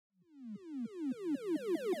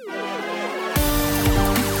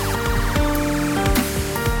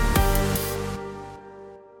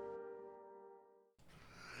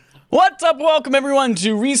What's up? Welcome everyone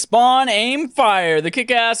to Respawn Aim Fire, the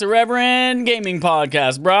kick-ass irreverent gaming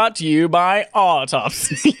podcast brought to you by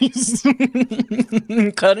Autopsies.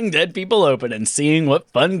 Cutting dead people open and seeing what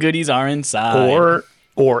fun goodies are inside.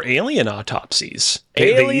 Or alien autopsies.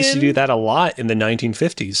 They used to do that a lot in the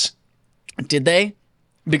 1950s. Did they?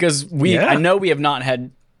 Because I know we have not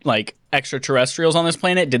had like extraterrestrials on this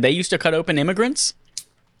planet. Did they used to cut open immigrants?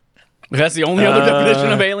 That's the only other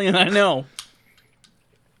definition of alien I know.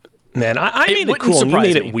 Man, I made it cool and you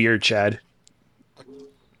made it weird, Chad.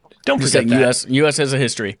 Don't forget that. U.S. has a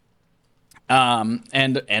history. And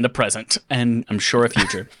a present. And I'm sure a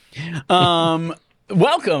future.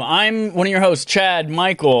 Welcome. I'm one of your hosts, Chad,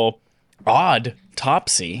 Michael, Odd,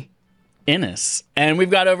 Topsy, Innes. And we've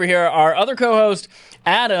got over here our other co-host,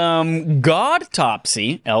 Adam, God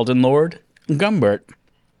Topsy, Elden Lord, Gumbert.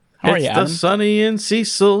 How are you, Adam? It's the Sonny and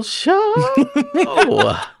Cecil show.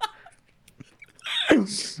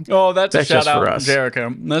 Oh, that's a shout out to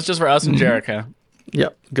Jericho. That's just for us and Jericho.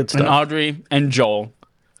 Yep, good stuff. And Audrey and Joel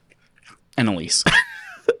and Elise.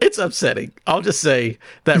 It's upsetting. I'll just say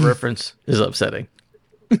that reference is upsetting.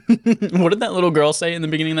 What did that little girl say in the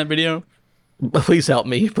beginning of that video? Please help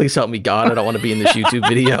me. Please help me, God. I don't want to be in this YouTube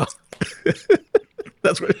video.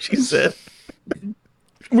 That's what she said.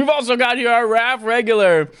 We've also got here our RAF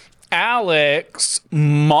regular, Alex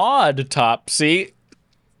Mod Topsy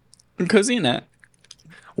Cozina.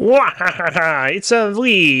 It's a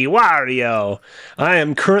Wii Wario. I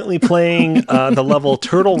am currently playing the level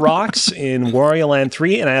Turtle Rocks in Wario Land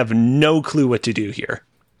 3, and I have no clue what to do here.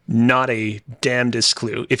 Not a damnedest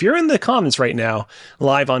clue. If you're in the comments right now,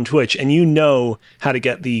 live on Twitch, and you know how to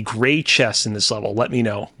get the gray chest in this level, let me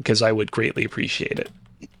know, because I would greatly appreciate it.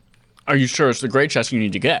 Are you sure it's the gray chest you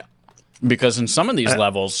need to get? Because in some of these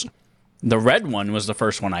levels, the red one was the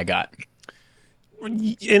first one I got.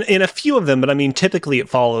 In a few of them, but I mean, typically it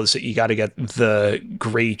follows that you got to get the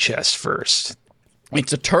gray chest first.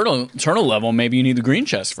 It's a turtle level. Maybe you need the green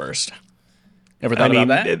chest first. Ever thought about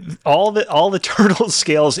that? All the turtle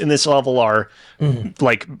scales in this level are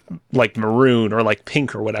like maroon or like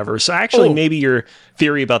pink or whatever. So actually, maybe your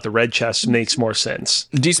theory about the red chest makes more sense.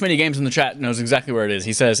 D Smitty Games in the chat knows exactly where it is.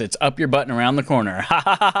 He says it's up your butt and around the corner. Ha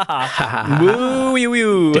ha ha ha. Woo woo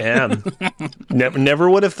woo. Damn. Never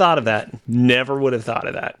would have thought of that. Never would have thought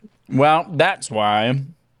of that. Well, that's why.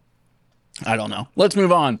 I don't know. Let's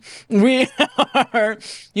move on. You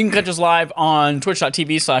can catch us live on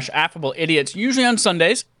twitch.tv/affableidiots, usually on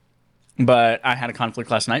Sundays, but I had a conflict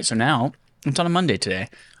last night, so now it's on a Monday today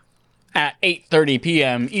at 8:30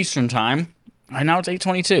 p.m. Eastern Time. And now it's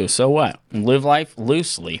 8:22, so what? Live life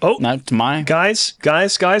loosely. Oh, not to my... Guys,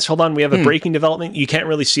 hold on. We have a breaking development. You can't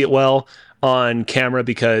really see it well on camera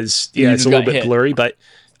because, it's a little bit blurry, but...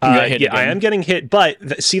 I am getting hit,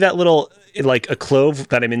 but see that little, like a clove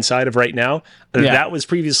that I'm inside of right now? Yeah. That was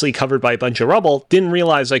previously covered by a bunch of rubble. Didn't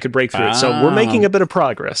realize I could break through it. So we're making a bit of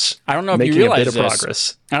progress. I don't know if you realize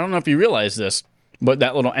this. I don't know if you realize this, but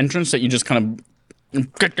that little entrance that you just kind of,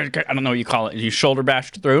 I don't know what you call it, you shoulder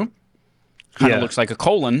bashed through, kind of looks like a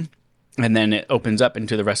colon, and then it opens up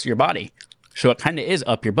into the rest of your body. So it kind of is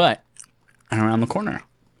up your butt and around the corner.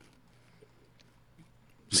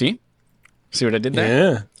 See? See what I did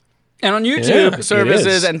there? Yeah. And on YouTube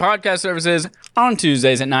services and podcast services on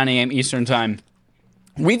Tuesdays at 9 a.m. Eastern Time.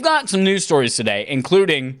 We've got some news stories today,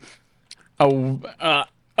 including a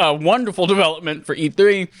wonderful development for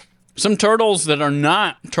E3, some turtles that are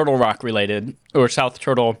not Turtle Rock related, or South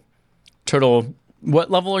Turtle, what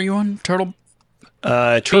level are you on? Turtle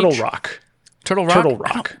Rock. Turtle Rock? Turtle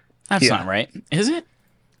Rock. That's not right. Is it?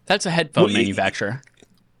 That's a headphone manufacturer.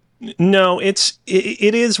 No, it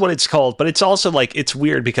is what it's called, but it's also like, it's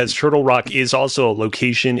weird because Turtle Rock is also a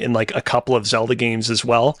location in like a couple of Zelda games as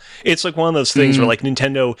well. It's like one of those things where like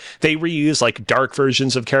Nintendo, they reuse like dark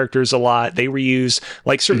versions of characters a lot. They reuse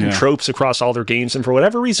like certain tropes across all their games. And for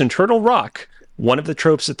whatever reason, Turtle Rock, one of the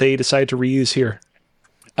tropes that they decided to reuse here.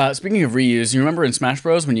 Speaking of reuse, you remember in Smash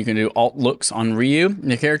Bros. When you can do alt looks on Ryu,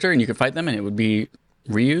 the character, and you could fight them and it would be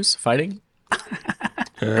Ryu's fighting?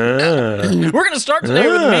 We're going to start today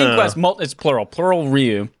with the main quest. It's plural. Plural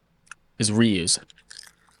Ryu is Ryu's.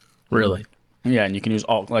 Really? Yeah, and you can use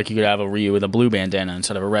alt, like you could have a Ryu with a blue bandana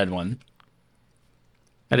instead of a red one.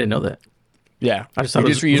 I didn't know that. Yeah. I just thought it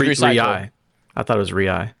was Ri. I thought it was Ri.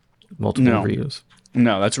 Multiple Ryus.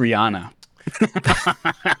 No, that's Rihanna.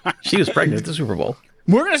 She was pregnant at the Super Bowl.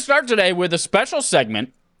 We're going to start today with a special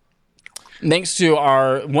segment. Thanks to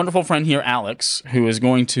our wonderful friend here, Alex, who is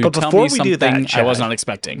going to tell me something I was not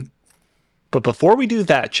expecting. But before we do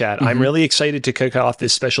that, Chad, I'm really excited to kick off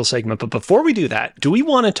this special segment. But before we do that, do we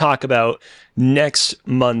want to talk about next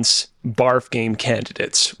month's Barf Game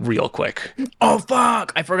candidates real quick? Oh,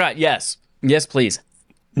 fuck. I forgot. Yes. Yes, please.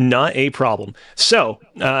 Not a problem. So,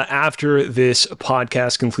 after this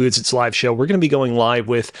podcast concludes its live show, we're going to be going live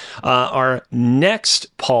with our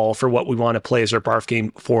next poll for what we want to play as our Barf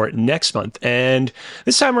Game for next month. And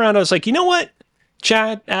this time around, I was like, you know what,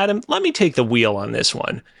 Chad, Adam, let me take the wheel on this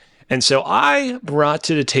one. And so I brought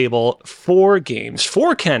to the table 4 games,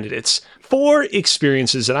 4 candidates, 4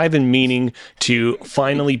 experiences that I've been meaning to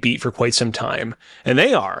finally beat for quite some time. And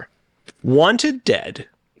they are Wanted Dead,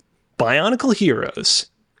 Bionicle Heroes,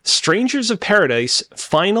 Strangers of Paradise,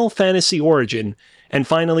 Final Fantasy Origin, and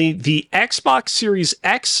finally the Xbox Series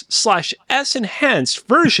X/S enhanced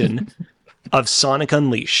version of Sonic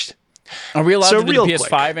Unleashed. Are we allowed to do the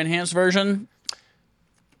PS5 enhanced version?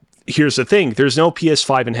 Here's the thing. There's no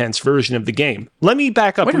PS5 enhanced version of the game. Let me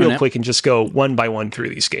back up real quick and just go one by one through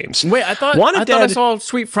these games. Wait, I thought I saw a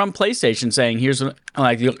tweet from PlayStation saying here's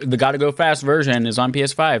like the Gotta Go Fast version is on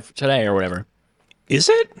PS5 today or whatever. Is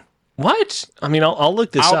it? What? I mean, I'll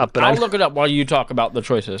look this up. But I'll look it up while you talk about the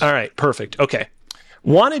choices. All right, perfect. Okay.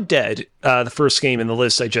 Wanted Dead, the first game in the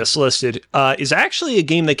list I just listed, is actually a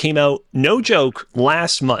game that came out, no joke,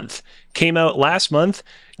 last month. Came out last month,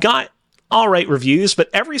 got all right reviews, but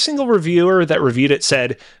every single reviewer that reviewed it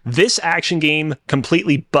said this action game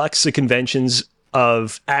completely bucks the conventions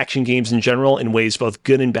of action games in general in ways both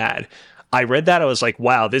good and bad. I read that, I was like,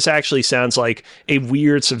 wow, this actually sounds like a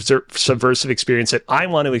weird subversive experience that I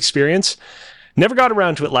want to experience. Never got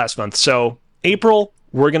around to it last month, so April,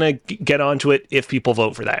 we're going to get onto it if people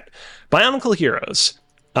vote for that. Bionicle Heroes.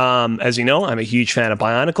 As you know, I'm a huge fan of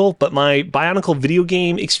Bionicle, but my Bionicle video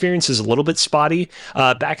game experience is a little bit spotty.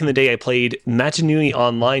 Back in the day, I played Matanui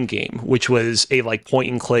Online game, which was a like point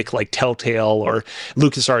and click, like Telltale or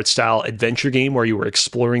LucasArts style adventure game where you were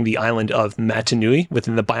exploring the island of Matanui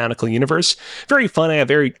within the Bionicle universe. Very fun. I have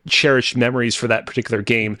very cherished memories for that particular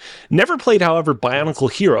game. Never played, however, Bionicle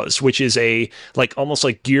Heroes, which is a like almost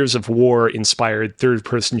like Gears of War inspired third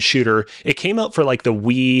person shooter. It came out for like the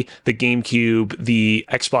Wii, the GameCube, the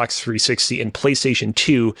Xbox 360 and PlayStation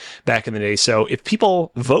 2 back in the day. So if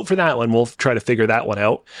people vote for that one, we'll try to figure that one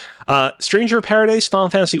out. Stranger of Paradise, Final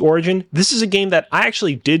Fantasy Origin. This is a game that I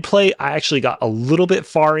actually did play. I actually got a little bit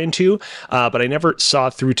far into, but I never saw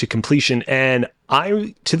it through to completion. And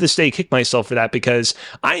I, to this day, kick myself for that because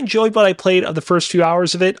I enjoyed what I played of the first few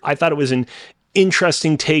hours of it. I thought it was an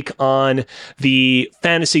interesting take on the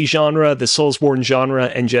fantasy genre, the Soulsborne genre,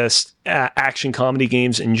 and just action comedy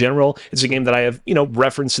games in general. It's a game that I have,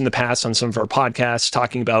 referenced in the past on some of our podcasts,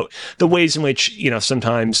 talking about the ways in which,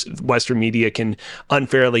 sometimes Western media can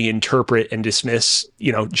unfairly interpret and dismiss,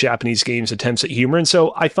 Japanese games' attempts at humor. And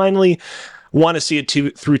so I finally want to see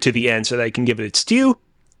it through to the end so that I can give it its due.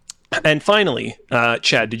 And finally,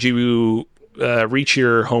 Chad, did you reach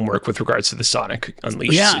your homework with regards to the Sonic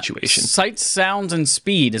Unleashed situation? Sight, Sounds, and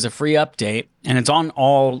Speed is a free update, and it's on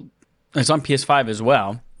PS5 as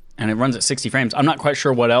well, and it runs at 60 frames. I'm not quite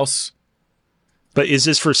sure what else. But is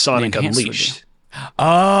this for Sonic Unleashed?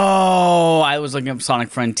 Oh, I was looking up Sonic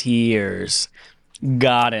Frontiers.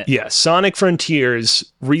 Got it. Yeah, Sonic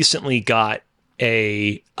Frontiers recently got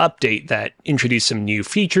a update that introduced some new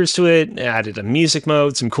features to it, added a music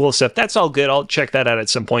mode, some cool stuff. That's all good. I'll check that out at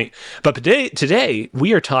some point. But today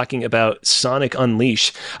we are talking about Sonic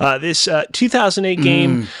Unleashed. This 2008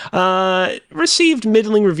 game received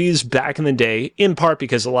middling reviews back in the day, in part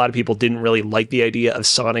because a lot of people didn't really like the idea of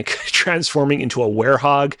Sonic transforming into a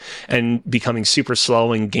werehog and becoming super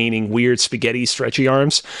slow and gaining weird spaghetti stretchy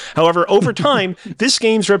arms. However, over time, this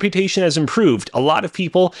game's reputation has improved. A lot of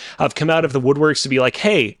people have come out of the woodworks to be like,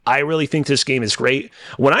 hey, I really think this game is great.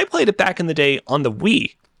 When I played it back in the day on the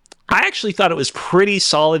Wii, I actually thought it was pretty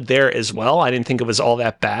solid there as well. I didn't think it was all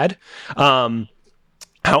that bad.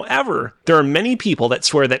 However, there are many people that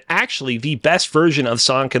swear that actually the best version of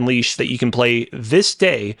Sonic Unleashed that you can play this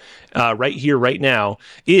day, right here, right now,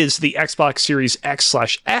 is the Xbox Series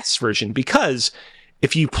X/S version. Because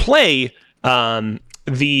if you play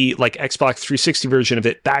the like Xbox 360 version of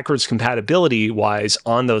it backwards compatibility wise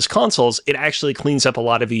on those consoles, it actually cleans up a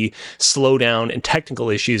lot of the slowdown and technical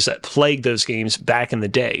issues that plagued those games back in the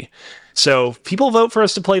day. So if people vote for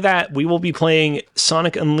us to play that, we will be playing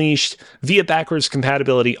Sonic Unleashed via backwards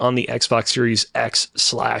compatibility on the Xbox Series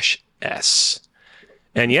X/S.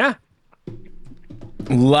 And yeah,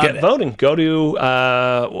 get voting. Go to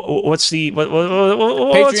what's the name of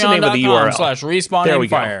the URL? Patreon.com/Respawn there we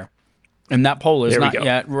Fire. go. And that poll is not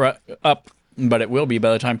yet up, but it will be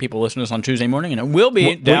by the time people listen to this on Tuesday morning, and it will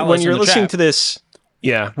be down when you're listening to this.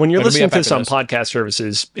 Yeah, when you're It'll be listening up to this after on podcast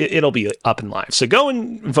services, it'll be up and live. So go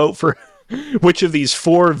and vote for which of these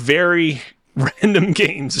 4 very random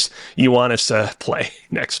games you want us to play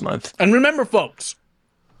next month. And remember, folks,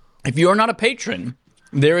 if you are not a patron,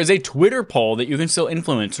 there is a Twitter poll that you can still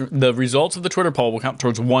influence. The results of the Twitter poll will count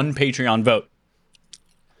towards 1 Patreon vote.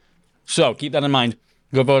 So keep that in mind.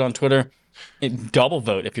 Go vote on Twitter. Double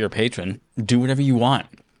vote if you're a patron. Do whatever you want.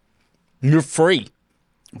 You're free.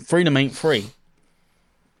 Freedom ain't free.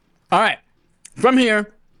 All right. From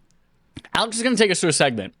here, Alex is going to take us through a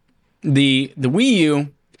segment. The Wii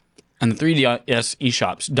U and the 3DS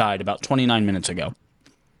eShops died about 29 minutes ago.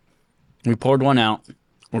 We poured one out.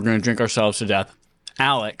 We're going to drink ourselves to death.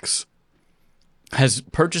 Alex has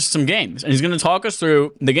purchased some games, and he's going to talk us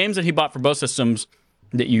through the games that he bought for both systems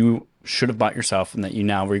that you should have bought yourself and that you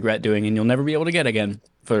now regret doing and you'll never be able to get again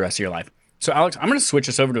for the rest of your life. So, Alex, I'm going to switch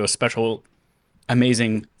us over to a special,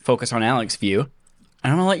 amazing Focus on Alex view,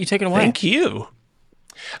 and I'm going to let you take it away. Thank you.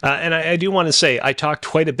 And I do want to say, I talked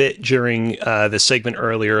quite a bit during the segment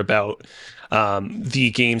earlier about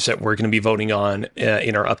the games that we're going to be voting on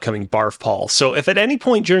in our upcoming Barf Poll. So if at any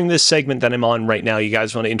point during this segment that I'm on right now, you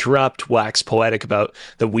guys want to interrupt, wax poetic about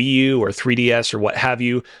the Wii U or 3DS or what have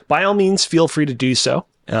you, by all means, feel free to do so.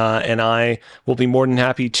 And I will be more than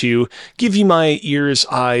happy to give you my ears,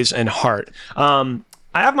 eyes, and heart. I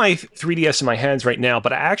have my 3DS in my hands right now,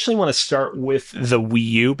 but I actually want to start with the Wii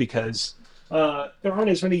U because there aren't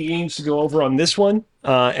as many games to go over on this one.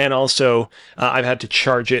 And also, I've had to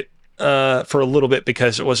charge it for a little bit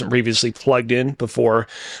because it wasn't previously plugged in before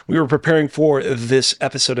we were preparing for this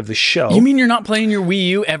episode of the show. You mean you're not playing your Wii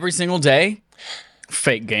U every single day?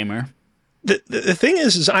 Fake gamer. The thing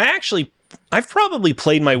is I've probably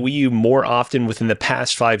played my Wii U more often within the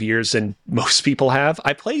past 5 years than most people have.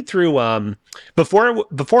 I played through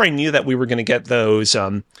before I knew that we were going to get those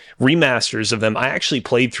remasters of them. I actually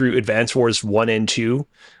played through Advance Wars 1 and 2,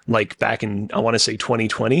 like back in, I want to say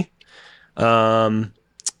 2020. There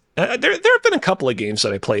have been a couple of games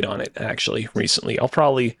that I played on it actually recently. I'll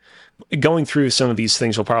probably going through some of these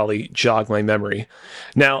things will probably jog my memory.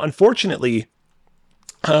 Now, unfortunately,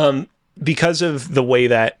 because of the way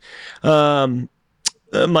that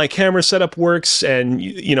my camera setup works and,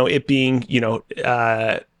 it being,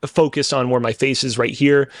 focused on where my face is right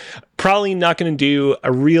here, probably not going to do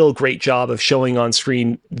a real great job of showing on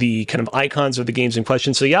screen the kind of icons of the games in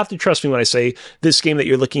question. So you have to trust me when I say this game that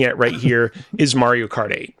you're looking at right here is Mario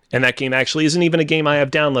Kart 8. And that game actually isn't even a game I have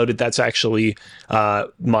downloaded. That's actually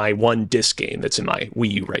my one disc game that's in my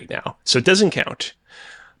Wii U right now. So it doesn't count.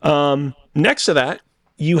 Next to that,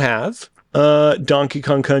 you have Donkey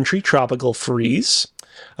Kong Country, Tropical Freeze,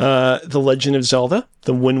 The Legend of Zelda,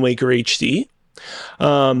 The Wind Waker HD,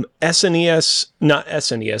 NES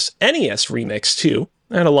Remix too.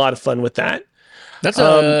 I had a lot of fun with that. That's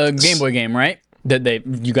a Game Boy game, right?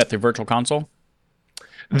 You got their virtual console?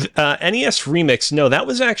 NES Remix, no, that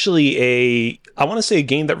was actually I want to say a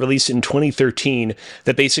game that released in 2013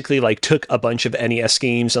 that basically like took a bunch of NES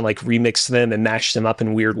games and like remixed them and mashed them up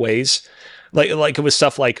in weird ways. Like it was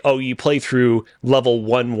stuff like, you play through level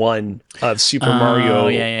 1-1 of Super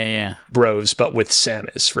Mario Bros, but with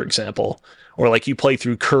Samus, for example. Or like you play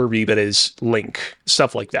through Kirby, but as Link.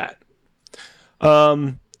 Stuff like that.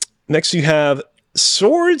 Next you have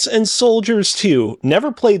Swords and Soldiers 2.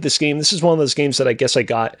 Never played this game. This is one of those games that I guess I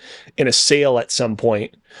got in a sale at some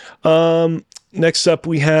point. Next up,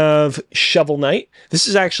 we have Shovel Knight. This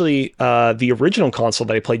is actually the original console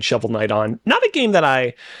that I played Shovel Knight on. Not a game that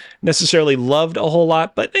I necessarily loved a whole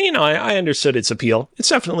lot, but, I understood its appeal. It's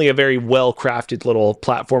definitely a very well-crafted little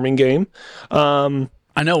platforming game.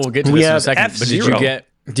 I know, we'll get to this in a second, F-Zero.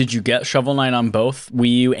 But did you get Shovel Knight on both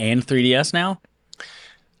Wii U and 3DS now?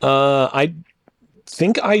 I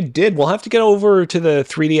think I did. We'll have to get over to the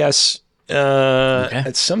 3DS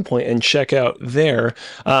at some point and check out there.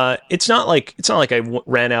 It's not like I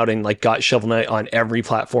ran out and like got Shovel Knight on every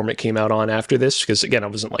platform it came out on after this, because again, I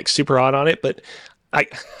wasn't like super hot on it, but I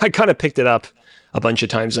kind of picked it up a bunch of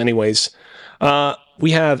times anyways.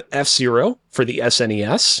 We have F-Zero for the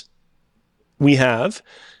SNES. We have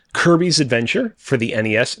Kirby's Adventure for the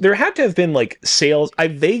NES. There had to have been like sales. I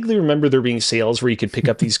vaguely remember there being sales where you could pick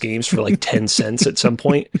up these games for like 10 cents at some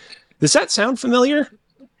point. Does that sound familiar?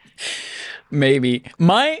 Maybe.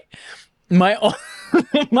 My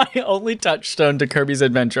only touchstone to Kirby's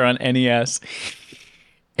Adventure on NES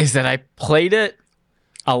is that I played it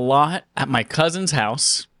a lot at my cousin's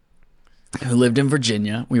house, who lived in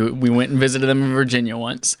Virginia. We went and visited them in Virginia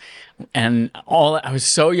once, and I was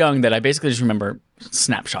so young that I basically just remember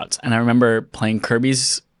snapshots. And I remember playing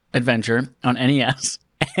Kirby's Adventure on NES,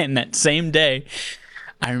 and that same day,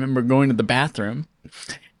 I remember going to the bathroom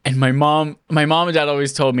And my mom and dad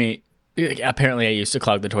always told me, apparently I used to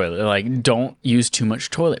clog the toilet. They're like, don't use too much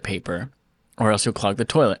toilet paper or else you'll clog the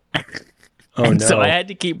toilet. Oh, and no. so I had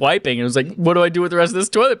to keep wiping. It was like, what do I do with the rest of this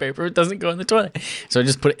toilet paper? It doesn't go in the toilet. So I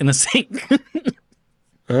just put it in the sink.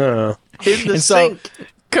 Oh. In the And so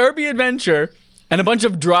Kirby Adventure and a bunch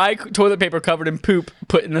of dry toilet paper covered in poop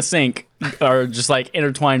put in the sink are just like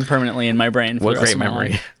intertwined permanently in my brain. For What the rest great of my memory.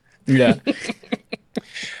 life. Yeah.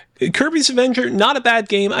 Kirby's Adventure, not a bad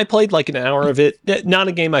game. I played like an hour of it. Not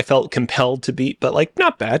a game I felt compelled to beat, but like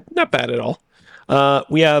not bad at all.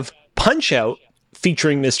 We have Punch Out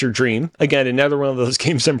featuring Mr. Dream. Again, another one of those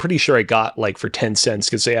games I'm pretty sure I got like for 10 cents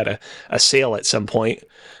because they had a sale at some point.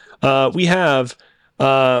 We have,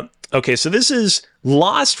 okay, so this is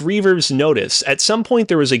Lost Reaver's Notice. At some point,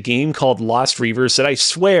 there was a game called Lost Reavers that I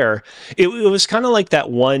swear it was kind of like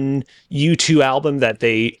that one U2 album that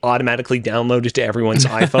they automatically downloaded to everyone's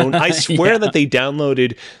iPhone. I swear that they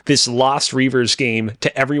downloaded this Lost Reavers game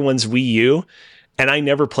to everyone's Wii U, and I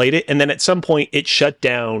never played it. And then at some point, it shut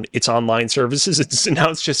down its online services.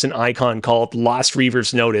 Now it's just an icon called Lost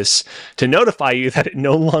Reaver's Notice to notify you that it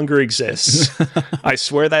no longer exists. I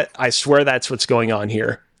swear that's what's going on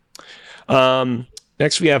here.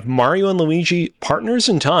 Next, we have Mario and Luigi Partners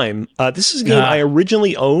in Time. This is a game I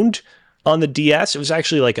originally owned on the DS. It was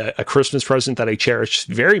actually like a Christmas present that I cherished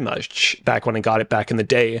very much back when I got it back in the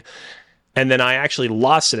day. And then I actually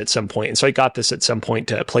lost it at some point. And so I got this at some point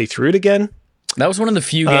to play through it again. That was one of the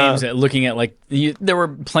few games that looking at like, there were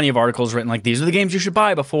plenty of articles written like, these are the games you should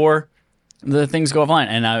buy before the things go offline.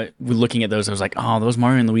 And I looking at those, I was like, oh, those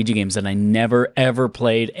Mario and Luigi games that I never, ever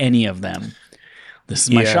played any of them. This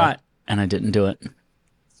is my shot. And I didn't do it.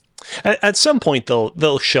 At some point,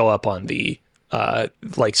 they'll show up on the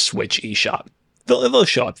like Switch eShop. They'll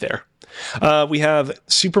show up there. We have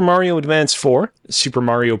Super Mario Advance 4, Super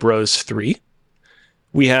Mario Bros. 3.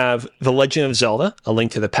 We have The Legend of Zelda: A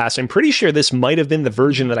Link to the Past. I'm pretty sure this might have been the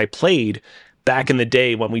version that I played back in the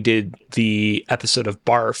day when we did the episode of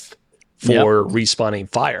Barf for Respawning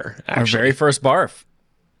Fire. Actually. Our very first Barf.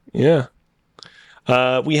 Yeah.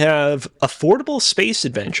 We have Affordable Space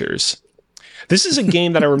Adventures. This is a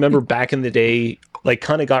game that I remember back in the day, like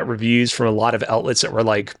kind of got reviews from a lot of outlets that were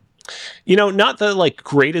like, you know, not the like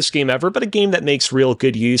greatest game ever, but a game that makes real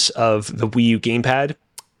good use of the Wii U gamepad.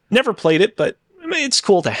 Never played it, but I mean, it's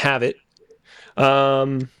cool to have it.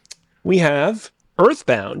 We have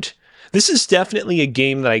Earthbound. This is definitely a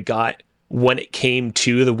game that I got when it came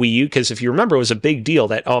to the Wii U, because if you remember, it was a big deal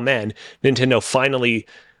that, oh man, Nintendo finally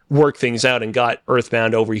worked things out and got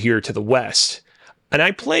Earthbound over here to the West. And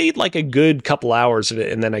I played like a good couple hours of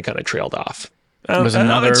it, and then I kind of trailed off. It was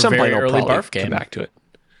another very early Barf game. Come back to it.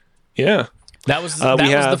 Yeah, that was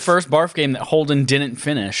the first Barf game that Holden didn't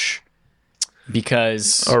finish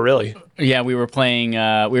because. Oh really? Yeah, we were playing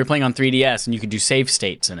on 3DS, and you could do save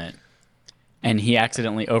states in it. And he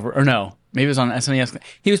accidentally maybe it was on SNES.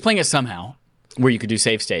 He was playing it somehow where you could do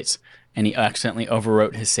save states, and he accidentally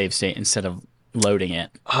overwrote his save state instead of loading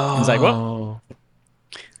it. Oh, I was like, well.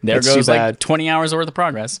 There goes like 20 hours worth of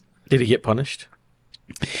progress. Did he get punished?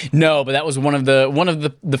 No, but that was one of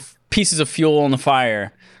the pieces of fuel on the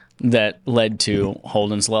fire that led to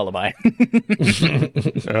Holden's lullaby.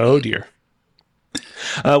 Oh dear.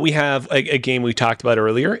 We have a game we talked about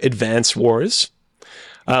earlier, Advance Wars.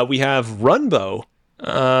 We have Runbow,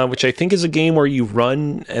 which I think is a game where you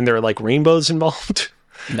run and there are like rainbows involved.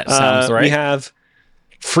 That sounds right. We have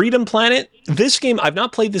Freedom Planet. This game, I've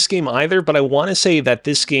not played this game either, but I want to say that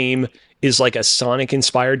this game is like a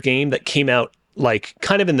Sonic-inspired game that came out like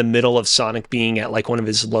kind of in the middle of Sonic being at like one of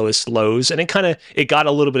his lowest lows, and it got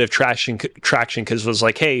a little bit of traction because it was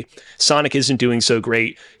like, hey, Sonic isn't doing so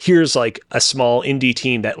great. Here's like a small indie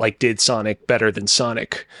team that like did Sonic better than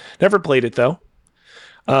Sonic. Never played it though.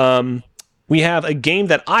 We have a game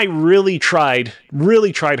that I really tried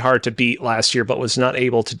hard to beat last year, but was not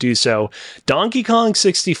able to do so. Donkey Kong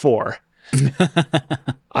 64.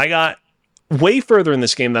 I got way further in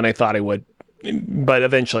this game than I thought I would, but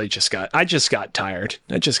eventually I just got tired.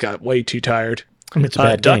 I just got way too tired. I mean, it's a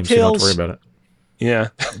bad game, so you don't have to worry about it. Yeah.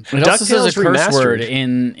 It also says a curse word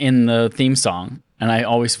in the theme song, and I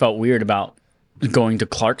always felt weird about going to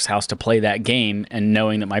Clark's house to play that game and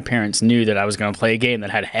knowing that my parents knew that I was going to play a game that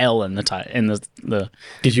had hell in the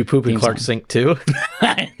Did you poop in Clark's sink too?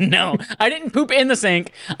 No, I didn't poop in the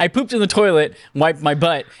sink. I pooped in the toilet, wiped my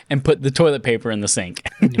butt, and put the toilet paper in the sink.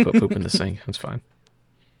 You put poop in the sink. That's fine.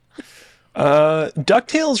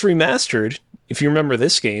 DuckTales Remastered. If you remember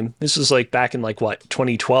this game, this was like back in like what,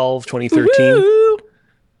 2012, 2013.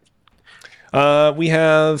 We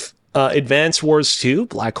have Advance Wars 2,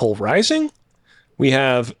 Black Hole Rising. We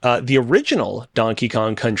have the original Donkey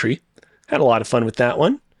Kong Country. Had a lot of fun with that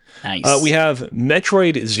one. Nice. We have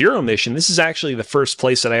Metroid Zero Mission. This is actually the first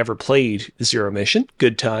place that I ever played Zero Mission.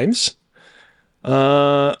 Good times.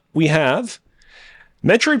 We have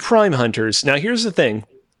Metroid Prime Hunters. Now, here's the thing.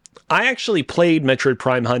 I actually played Metroid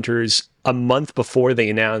Prime Hunters a month before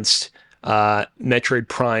they announced Metroid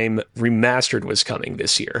Prime Remastered was coming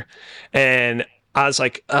this year. And I was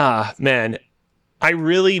like, man, I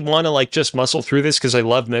really want to like just muscle through this because I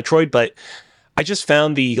love Metroid, but I just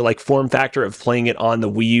found the like form factor of playing it on the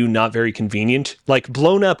Wii U not very convenient. Like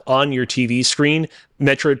blown up on your TV screen,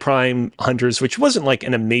 Metroid Prime Hunters, which wasn't like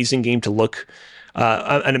an amazing game to look,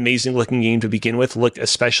 an amazing looking game to begin with, looked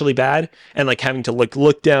especially bad. And like having to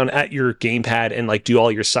look down at your gamepad and like do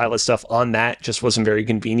all your stylus stuff on that just wasn't very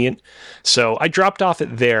convenient. So I dropped off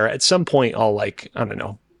it there. At some point, I'll like, I don't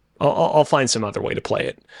know, I'll find some other way to play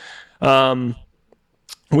it.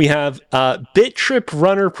 We have Bit Trip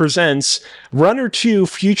Runner presents Runner 2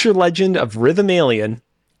 Future Legend of Rhythm Alien.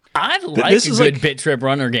 I like a good Bit Trip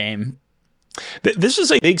Runner game. This was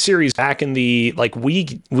a big series back in the like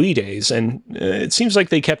Wii days, and it seems like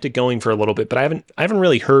they kept it going for a little bit, but I haven't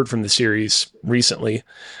really heard from the series recently.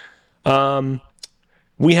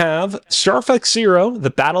 We have Star Fox Zero, The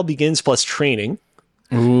Battle Begins plus Training.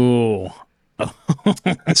 Ooh.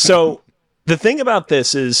 So the thing about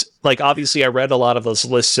this is, like, obviously I read a lot of those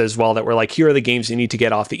lists as well that were like, here are the games you need to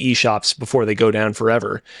get off the eShops before they go down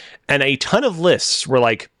forever. And a ton of lists were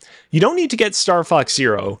like, you don't need to get Star Fox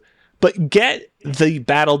Zero, but get The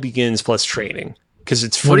Battle Begins plus Training because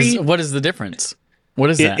it's free. What is the difference? What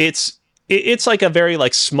is that? It's like a very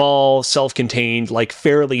like small, self-contained, like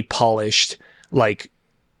fairly polished, like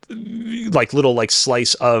little like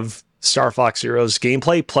slice of Star Fox Zero's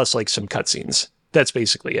gameplay plus like some cutscenes. That's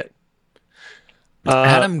basically it.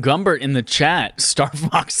 Adam Gumbert in the chat. Star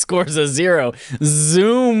Fox scores a 0.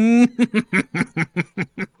 Zoom.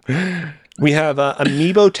 We have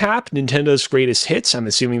Amiibo Tap, Nintendo's Greatest Hits. I'm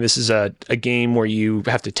assuming this is a game where you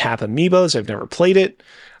have to tap amiibos. I've never played it.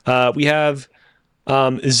 We have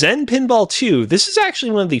Zen Pinball 2. This is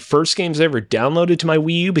actually one of the first games I ever downloaded to my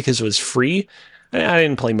Wii U because it was free. I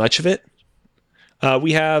didn't play much of it.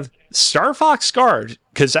 We have Star Fox Guard,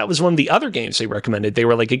 because that was one of the other games they recommended. They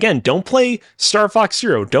were like, again, don't play Star Fox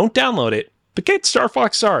Zero. Don't download it. But get Star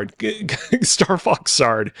Fox Guard. Star Fox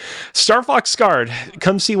Guard. Star Fox Guard.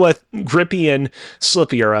 Come see what Grippy and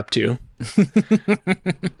Slippy are up to.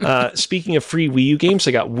 Speaking of free Wii U games,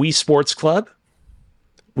 I got Wii Sports Club.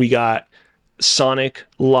 We got Sonic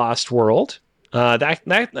Lost World.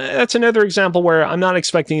 That's another example where I'm not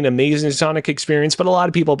expecting an amazing Sonic experience, but a lot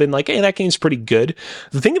of people have been like, hey, that game's pretty good.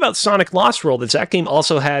 The thing about Sonic Lost World is that game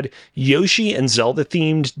also had Yoshi and Zelda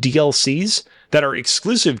themed DLCs that are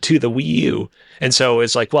exclusive to the Wii U. And so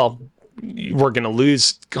it's like, well, we're going to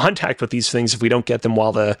lose contact with these things if we don't get them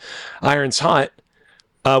while the iron's hot.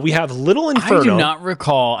 We have Little Inferno. I do not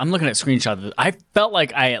recall. I'm looking at screenshots of it. I felt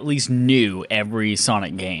like I at least knew every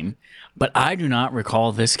Sonic game, but I do not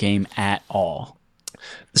recall this game at all.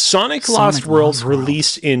 Sonic Lost World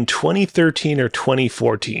released in 2013 or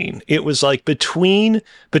 2014. It was like between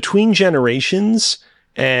generations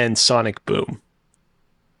and Sonic Boom.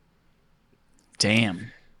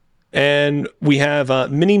 Damn. And we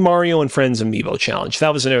have Mini Mario and Friends Amiibo Challenge.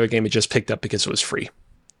 That was another game I just picked up because it was free.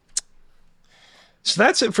 So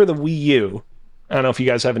that's it for the Wii U. I don't know if you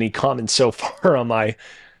guys have any comments so far on my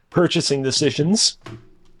purchasing decisions.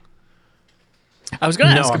 I was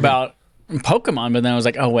going to ask about Pokemon, but then I was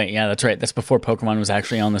like, oh, wait, yeah, that's right. That's before Pokemon was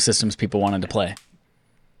actually on the systems people wanted to play.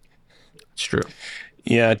 It's true.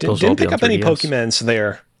 Yeah, didn't pick up any Pokemons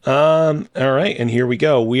there. All right, and here we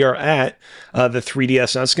go. We are at the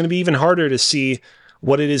 3DS. Now, it's going to be even harder to see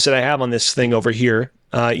what it is that I have on this thing over here.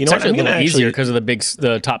 It's actually a little easier because of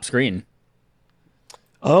the top screen.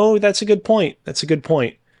 Oh, that's a good point.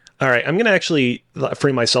 All right, I'm going to actually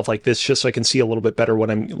frame myself like this just so I can see a little bit better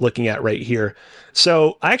what I'm looking at right here.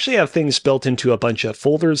 So I actually have things built into a bunch of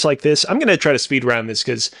folders like this. I'm going to try to speed around this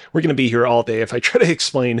because we're going to be here all day if I try to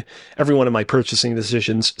explain every one of my purchasing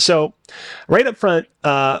decisions. So right up front,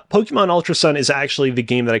 Pokemon Ultra Sun is actually the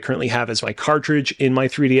game that I currently have as my cartridge in my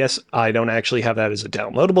 3DS. I don't actually have that as a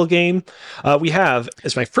downloadable game. We have,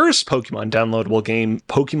 as my first Pokemon downloadable game,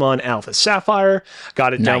 Pokemon Alpha Sapphire.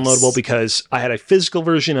 Got it downloadable because I had a physical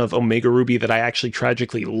version of Omega Ruby that I actually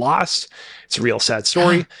tragically lost. It's a real sad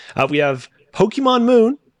story. We have Pokemon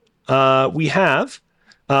Moon. We have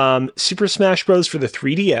Super Smash Bros. For the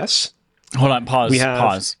 3DS. Hold on,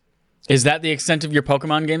 pause. Is that the extent of your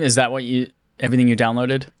Pokemon game? Is that everything you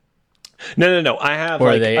downloaded? No. I have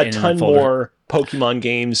like a ton more Pokemon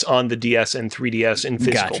games on the DS and 3DS in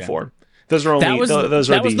physical form. Those are only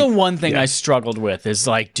that was the one thing I struggled with is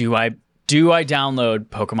like, do I download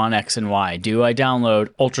Pokemon X and Y? Do I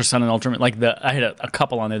download Ultra Sun and Ultra? Like I had a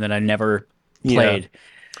couple on there that I never played,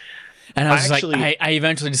 and I was I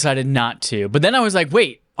eventually decided not to. But then I was like,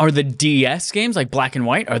 wait, are the DS games like Black and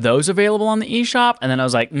White? Are those available on the eShop? And then I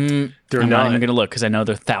was like, I'm not even gonna look because I know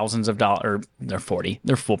they're thousands of dollars. Or they're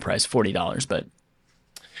full price $40, but.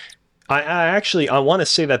 I want to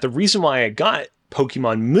say that the reason why I got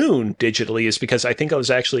Pokemon Moon digitally is because I think I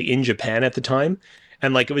was actually in Japan at the time,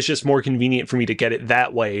 and like it was just more convenient for me to get it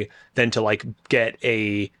that way than to like get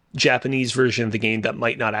a Japanese version of the game that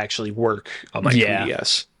might not actually work on my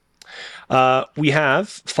 3DS. We have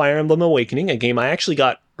Fire Emblem Awakening, a game I actually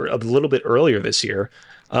got a little bit earlier this year.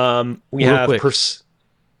 We have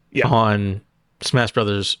on Smash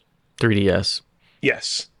Brothers 3DS.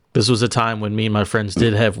 Yes. This was a time when me and my friends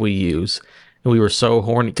did have Wii U's, and we were so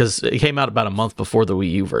horny because it came out about a month before the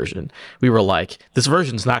Wii U version. We were like, this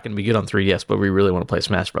version's not going to be good on 3DS, but we really want to play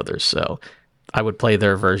Smash Brothers. So I would play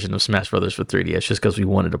their version of Smash Brothers for 3DS just because we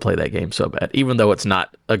wanted to play that game so bad, even though it's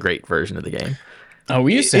not a great version of the game. Oh,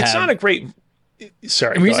 we used to It's not a great...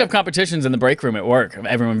 Sorry. We used to have competitions in the break room at work.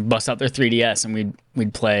 Everyone would bust out their 3DS and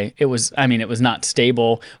we'd play. It was not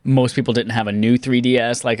stable. Most people didn't have a new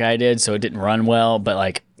 3DS like I did, so it didn't run well. But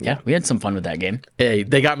like, yeah, we had some fun with that game. Hey,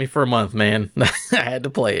 they got me for a month, man. I had to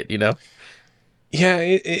play it, you know? Yeah,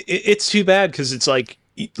 it's too bad because it's like,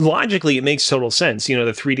 logically, it makes total sense. You know,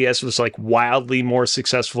 the 3DS was like wildly more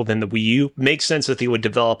successful than the Wii U. Makes sense that they would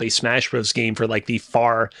develop a Smash Bros. Game for like the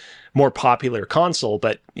far more popular console,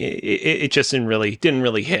 but it just didn't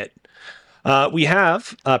really hit. We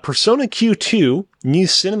have Persona Q2, New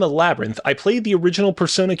Cinema Labyrinth. I played the original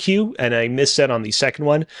Persona Q, and I missed out on the second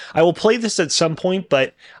one. I will play this at some point,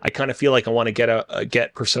 but I kind of feel like I want to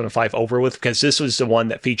get Persona 5 over with, because this was the one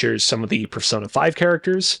that features some of the Persona 5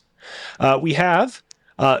 characters. We have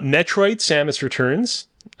Metroid Samus Returns.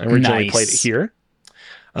 I originally played it here.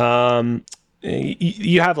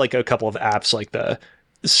 You have like a couple of apps like the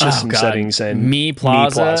system settings and Me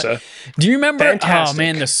Plaza. Do you remember? Fantastic. Oh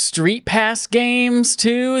man, the Street Pass games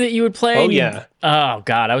too that you would play. Oh yeah. Oh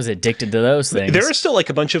god, I was addicted to those things. There are still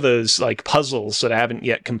like a bunch of those like puzzles that I haven't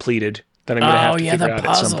yet completed that I'm gonna have to figure out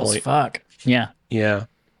at some point. Fuck yeah. Yeah.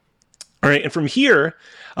 All right, and from here,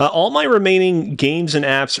 all my remaining games and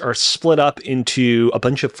apps are split up into a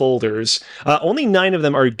bunch of folders. Only 9 of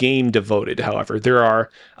them are game devoted, however. There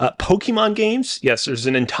are Pokemon games. Yes, there's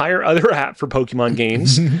an entire other app for Pokemon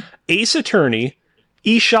games. Ace Attorney,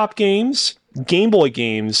 eShop games, Game Boy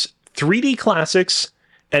games, 3D classics,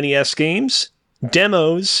 NES games,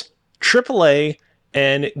 demos, AAA,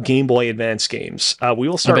 and Game Boy Advance games. We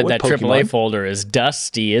will start with that Pokemon. AAA folder is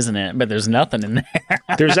dusty, isn't it? But there's nothing in there.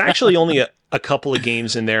 There's actually only a couple of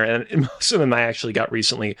games in there, and most of them I actually got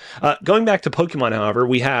recently. Going back to Pokemon, however,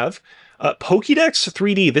 we have Pokédex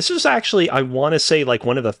 3D. This is actually, I want to say, like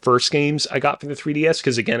one of the first games I got for the 3DS,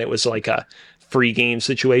 because again, it was like a free game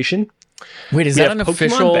situation. Wait, is that an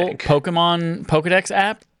official Pokemon Pokédex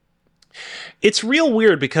app? It's real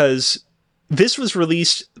weird because this was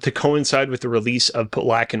released to coincide with the release of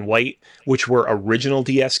Black and White, which were original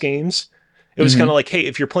DS games. It was kind of like, hey,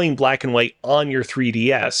 if you're playing Black and White on your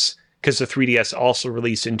 3DS, because the 3DS also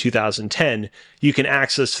released in 2010, you can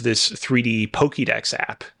access this 3D Pokédex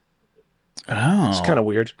app. Oh. It's kind of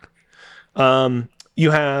weird.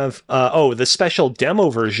 You have, the special demo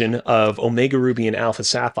version of Omega Ruby and Alpha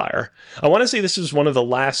Sapphire. I want to say this was one of the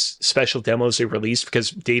last special demos they released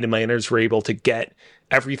because data miners were able to get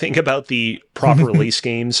everything about the proper release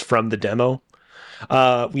games from the demo.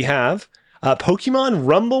 We have Pokemon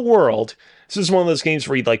Rumble World. This is one of those games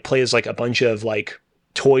where you like play as like a bunch of like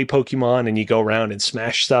toy Pokemon and you go around and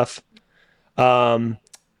smash stuff. Oh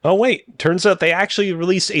wait, turns out they actually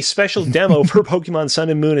released a special demo for Pokemon Sun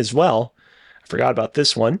and Moon as well. I forgot about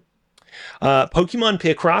this one. Pokemon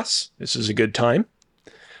Picross. This is a good time.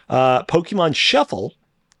 Pokemon Shuffle.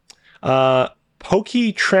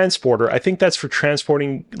 Poke Transporter. I think that's for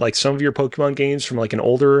transporting like some of your Pokemon games from like an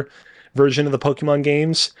older version of the Pokemon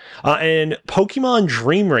games. And Pokemon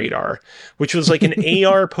Dream Radar, which was like an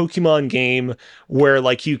AR Pokemon game where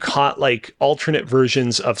like you caught like alternate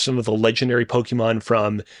versions of some of the legendary Pokemon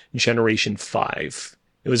from Generation 5.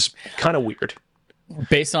 It was kind of weird.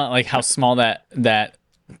 Based on like how small that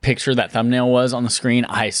picture, that thumbnail was on the screen,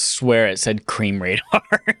 I swear it said Cream Radar,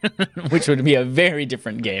 which would be a very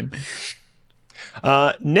different game.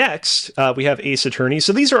 Next, we have Ace Attorney.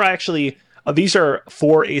 So these are actually, these are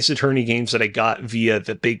 4 Ace Attorney games that I got via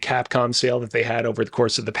the big Capcom sale that they had over the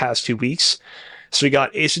course of the past 2 weeks. So we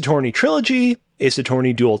got Ace Attorney Trilogy, Ace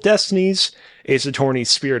Attorney Dual Destinies, Ace Attorney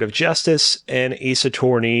Spirit of Justice, and Ace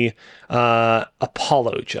Attorney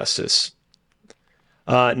Apollo Justice.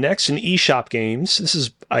 Next, in eShop games. This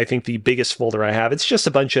is, I think, the biggest folder I have. It's just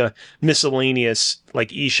a bunch of miscellaneous like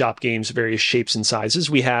eShop games, various shapes and sizes.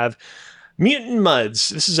 We have Mutant Mudds.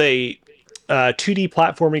 This is a 2D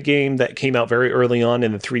platforming game that came out very early on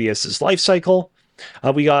in the 3DS's life cycle.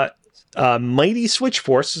 We got Mighty Switch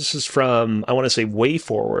Force. This is from, I want to say, way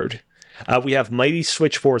forward. We have Mighty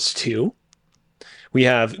Switch Force 2. We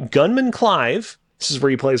have Gunman Clive. This is where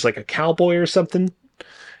he plays like a cowboy or something.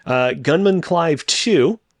 Gunman Clive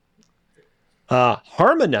 2.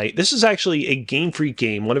 Harmonite. This is actually a Game Freak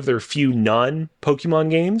game, one of their few non-Pokemon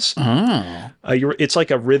games. Oh. It's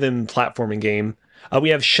like a rhythm platforming game. We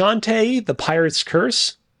have Shantae, The Pirate's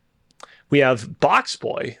Curse. We have Box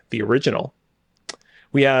Boy, the original.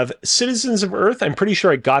 We have Citizens of Earth. I'm pretty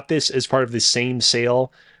sure I got this as part of the same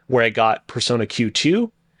sale where I got Persona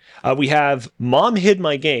Q2. We have Mom Hid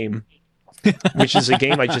My Game, which is a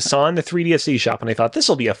game I just saw in the 3DS eShop, and I thought this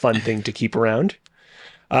will be a fun thing to keep around.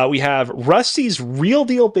 We have Rusty's Real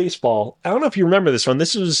Deal Baseball. I don't know if you remember this one.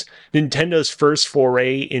 This was Nintendo's first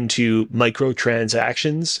foray into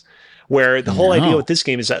microtransactions, where the whole idea with this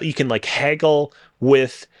game is that you can like haggle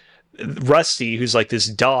with Rusty, who's like this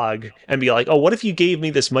dog, and be like, oh, what if you gave me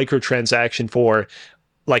this microtransaction for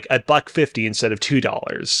like $1.50 instead of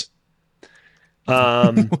 $2?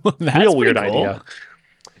 Real weird cool. idea.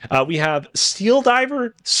 We have Steel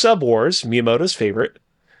Diver Sub Wars, Miyamoto's favorite.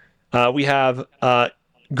 We have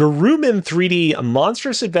Gurumin 3D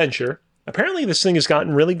Monstrous Adventure. Apparently this thing has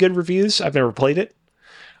gotten really good reviews. I've never played it.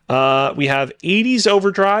 We have 80s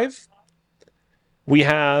Overdrive. We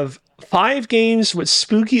have 5 games with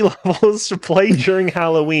spooky levels to play during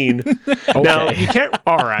Halloween. Okay. Now you can't.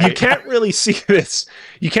 All right. You can't really see this.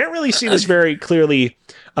 You can't really see this very clearly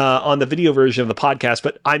on the video version of the podcast.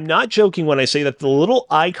 But I'm not joking when I say that the little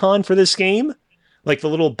icon for this game, like the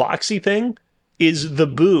little boxy thing, is the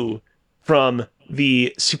Boo from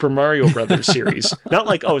the Super Mario Brothers series. Not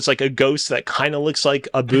like, oh, it's like a ghost that kind of looks like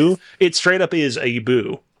a Boo. It straight up is a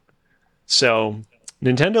Boo. So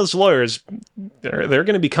Nintendo's lawyers, they're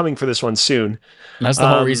going to be coming for this one soon. That's the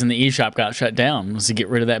whole reason the eShop got shut down, was to get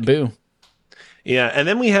rid of that Boo. Yeah, and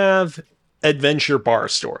then we have Adventure Bar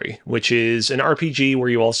Story, which is an RPG where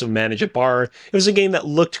you also manage a bar. It was a game that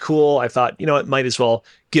looked cool. I thought, it might as well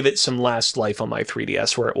give it some last life on my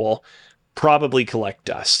 3DS, where it will probably collect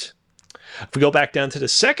dust. If we go back down to the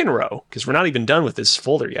second row, because we're not even done with this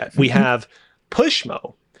folder yet, we have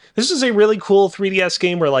Pushmo. This is a really cool 3DS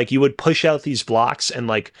game where like you would push out these blocks and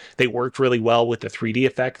like they worked really well with the 3D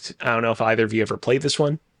effect. I don't know if either of you ever played this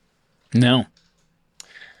one. No.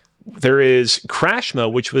 There is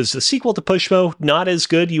Crashmo, which was the sequel to Pushmo. Not as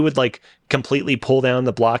good. You would like completely pull down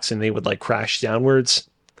the blocks and they would like crash downwards.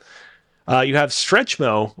 You have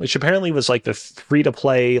Stretchmo, which apparently was like the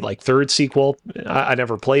free-to-play like third sequel. I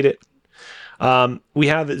never played it. We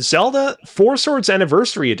have Zelda 4 Swords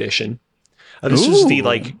Anniversary Edition. This was the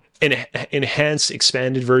like enhanced,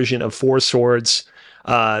 expanded version of 4 Swords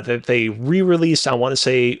that they re-released, I want to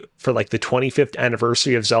say, for like the 25th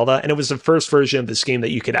anniversary of Zelda. And it was the first version of this game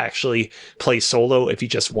that you could actually play solo if you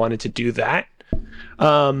just wanted to do that.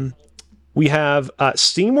 We have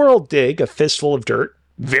SteamWorld Dig, A Fistful of Dirt.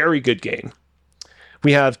 Very good game.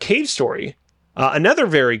 We have Cave Story. Another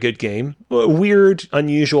very good game. Weird,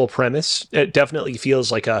 unusual premise. It definitely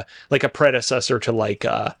feels like a predecessor to like...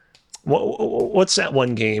 what's that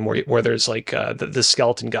one game where there's like the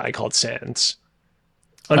skeleton guy called Sans?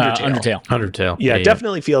 Undertale. Yeah,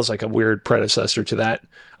 definitely feels like a weird predecessor to that.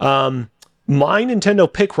 My Nintendo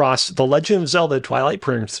Picross, The Legend of Zelda Twilight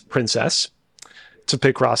Princess. It's a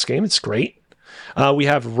Picross game. It's great. We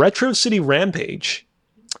have Retro City Rampage.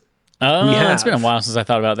 Oh, it's been a while since I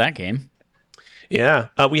thought about that game. Yeah.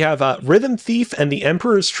 We have Rhythm Thief and the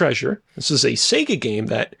Emperor's Treasure. This is a Sega game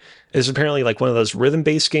that is apparently like one of those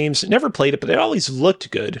rhythm-based games. Never played it, but it always looked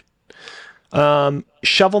good.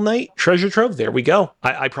 Shovel Knight, Treasure Trove. There we go.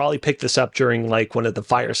 I probably picked this up during like one of the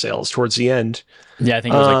fire sales towards the end. Yeah, I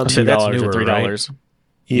think it was like $2 or $3. Right?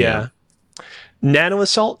 Yeah. Nano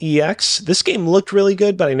Assault EX. This game looked really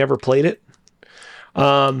good, but I never played it.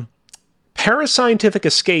 Parascientific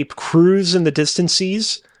Escape, Cruise in the Distant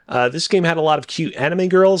Seas. This game had a lot of cute anime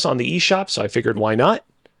girls on the eShop, so I figured why not?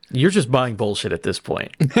 You're just buying bullshit at this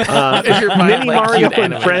point. Mini Mario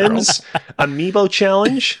and Friends, Amiibo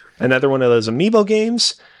Challenge, another one of those Amiibo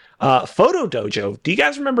games. Photo Dojo. Do you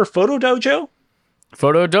guys remember Photo Dojo?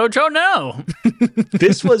 Photo Dojo? No.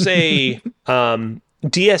 This was a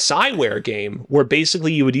DSiWare game where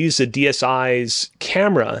basically you would use the DSi's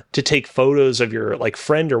camera to take photos of your like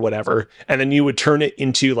friend or whatever, and then you would turn it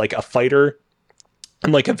into like a fighter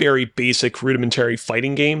and like a very basic rudimentary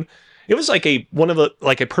fighting game. It was like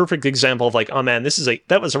a perfect example of like, oh man,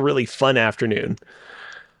 that was a really fun afternoon.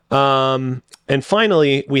 And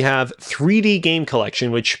finally, we have 3D Game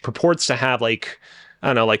Collection, which purports to have like, I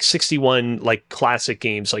don't know, like 61 like classic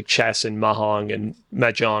games like chess and mahjong and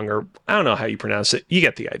mahjong, or I don't know how you pronounce it. You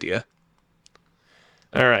get the idea.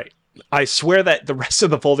 All right. I swear that the rest of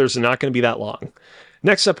the folders are not going to be that long.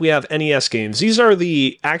 Next up, we have NES games. These are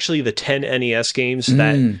actually the 10 NES games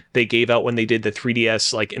that they gave out when they did the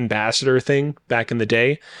 3DS like ambassador thing back in the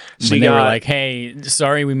day. So they were like, hey,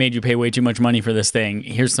 sorry we made you pay way too much money for this thing.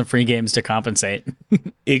 Here's some free games to compensate.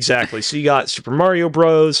 Exactly. So you got Super Mario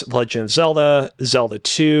Bros., Legend of Zelda, Zelda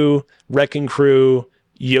 2, Wrecking Crew,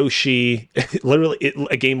 Yoshi,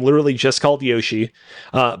 a game literally just called Yoshi,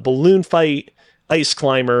 Balloon Fight, Ice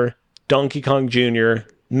Climber, Donkey Kong Jr.,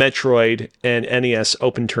 Metroid, and NES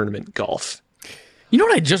Open Tournament Golf. You know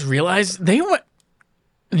what I just realized?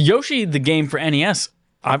 Yoshi, the game for NES,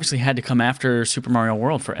 obviously had to come after Super Mario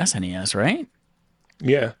World for SNES, right?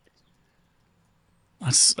 Yeah.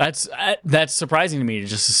 That's surprising to me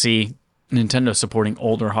just to see Nintendo supporting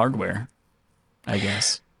older hardware, I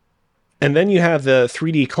guess. And then you have the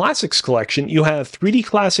 3D Classics collection. You have 3D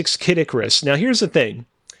Classics Kid Icarus. Now, here's the thing.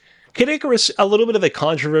 Kid Icarus, a little bit of a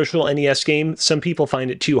controversial NES game. Some people find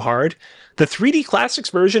it too hard. The 3D Classics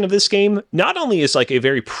version of this game not only is like a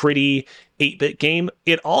very pretty 8-bit game,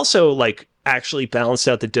 it also like actually balanced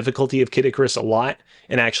out the difficulty of Kid Icarus a lot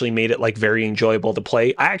and actually made it like very enjoyable to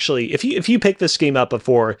play. Actually, if you pick this game up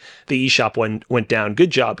before the eShop went down, good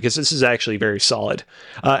job, because this is actually very solid.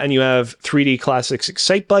 And you have 3D Classics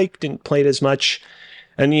Excitebike, didn't play it as much.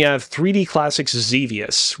 And you have 3D Classics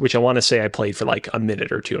Xevious, which I want to say I played for like a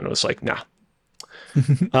minute or two, and I was like, nah.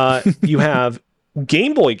 You have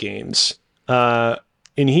Game Boy games.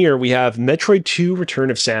 In here, we have Metroid 2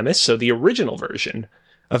 Return of Samus, so the original version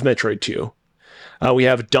of Metroid 2. We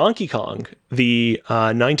have Donkey Kong, the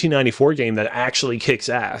 1994 game that actually kicks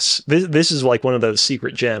ass. This is like one of those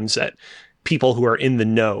secret gems that people who are in the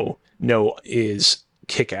know is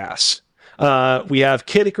kick ass. We have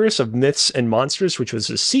Kid Icarus of Myths and Monsters, which was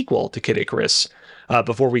a sequel to Kid Icarus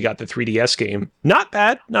before we got the 3DS game. Not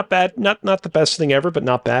bad. Not the best thing ever, but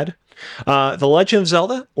not bad. The Legend of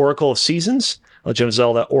Zelda, Oracle of Seasons, Legend of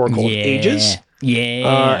Zelda, Oracle of Ages.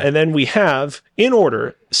 Yeah. And then we have, in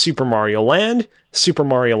order, Super Mario Land, Super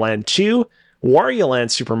Mario Land 2, Wario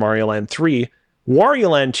Land, Super Mario Land 3, Wario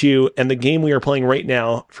Land 2, and the game we are playing right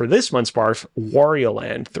now for this month's Barf, Wario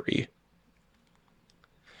Land 3.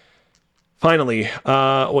 Finally,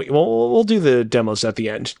 we'll do the demos at the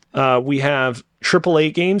end. We have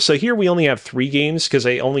AAA games. So here we only have 3 games because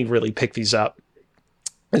I only really picked these up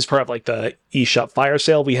as part of like the eShop fire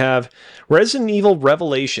sale. We have Resident Evil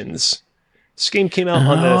Revelations. This game came out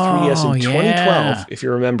on the 3DS in 2012, if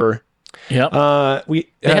you remember. Yep. They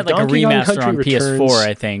had like Donkey a Kong remaster Country on Returns. PS4,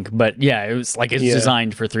 I think. But yeah, it's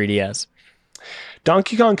designed for 3DS.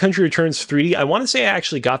 Donkey Kong Country Returns 3D. I want to say I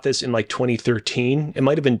actually got this in like 2013. It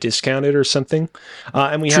might have been discounted or something.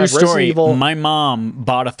 And we True have Resident story. Evil. My mom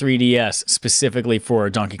bought a 3DS specifically for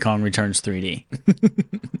Donkey Kong Returns 3D.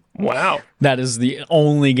 Wow. That is the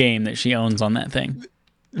only game that she owns on that thing.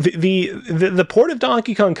 The port of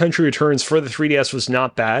Donkey Kong Country Returns for the 3DS was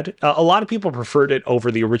not bad. A lot of people preferred it over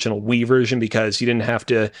the original Wii version because you didn't have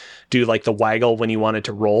to do like the waggle when you wanted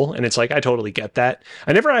to roll. And it's like, I totally get that.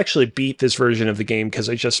 I never actually beat this version of the game because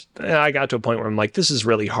I got to a point where I'm like, this is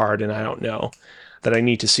really hard and I don't know that I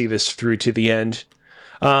need to see this through to the end.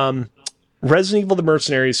 Resident Evil The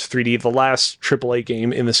Mercenaries 3D, the last AAA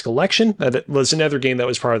game in this collection. That was another game that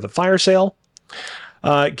was part of the fire sale.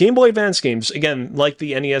 Game Boy Advance games, again, like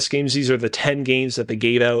the NES games, these are the 10 games that they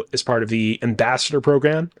gave out as part of the Ambassador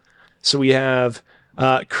program. So we have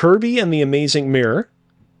Kirby and the Amazing Mirror.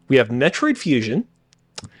 We have Metroid Fusion.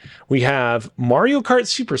 We have Mario Kart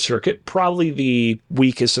Super Circuit, probably the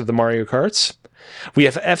weakest of the Mario Karts. We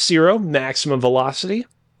have F-Zero Maximum Velocity.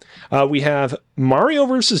 We have Mario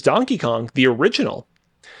vs. Donkey Kong, the original.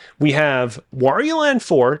 We have Wario Land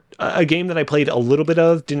 4, a game that I played a little bit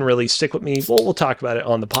of, didn't really stick with me. We'll talk about it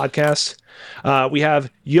on the podcast. We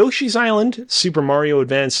have Yoshi's Island, Super Mario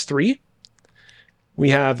Advance 3.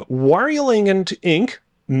 We have Wario Land Inc.,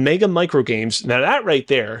 Mega Micro Games. Now that right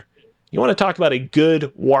there, you want to talk about a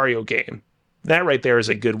good Wario game. That right there is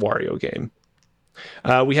a good Wario game.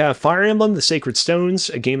 We have Fire Emblem, The Sacred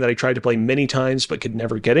Stones, a game that I tried to play many times but could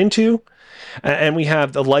never get into. And we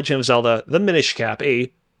have The Legend of Zelda, The Minish Cap,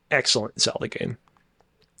 a excellent Zelda game.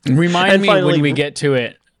 Remind And me finally- when we get to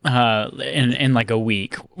it in like a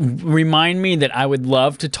week. Remind me that I would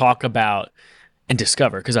love to talk about and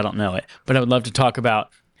discover, because I don't know it, but I would love to talk about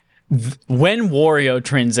when Wario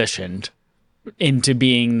transitioned into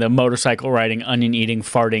being the motorcycle riding, onion eating,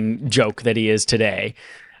 farting joke that he is today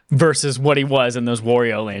versus what he was in those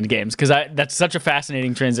Wario Land games. Because that's such a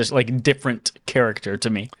fascinating transition, like different character to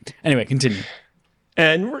me. Anyway, continue.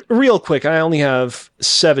 And real quick, I only have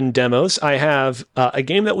 7 demos. I have a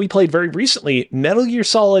game that we played very recently, Metal Gear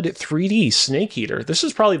Solid 3D Snake Eater. This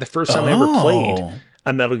is probably the first time I ever played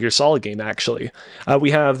a Metal Gear Solid game, actually.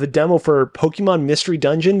 We have the demo for Pokemon Mystery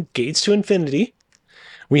Dungeon, Gates to Infinity.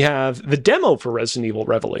 We have the demo for Resident Evil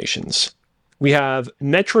Revelations. We have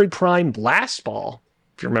Metroid Prime Blast Ball,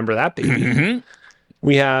 if you remember that baby.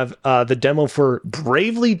 We have the demo for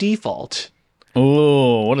Bravely Default.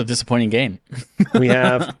 Oh, what a disappointing game. We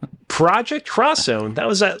have Project Cross Zone. That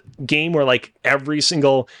was that game where like every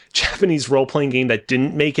single Japanese role-playing game that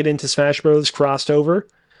didn't make it into Smash Bros. Crossed over.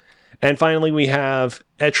 And finally, we have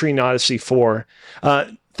Etrian Odyssey 4.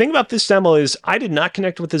 Thing about this demo is I did not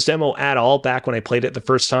connect with this demo at all back when I played it the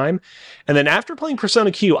first time. And then after playing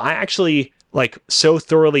Persona Q, I actually like so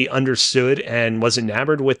thoroughly understood and was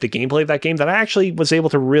enamored with the gameplay of that game that I actually was able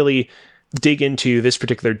to really dig into this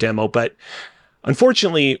particular demo. But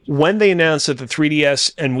unfortunately, when they announced that the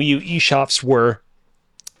 3DS and Wii U eShops were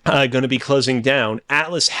going to be closing down,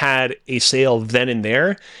 Atlas had a sale then and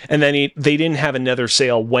there, and then they didn't have another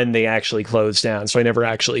sale when they actually closed down. So I never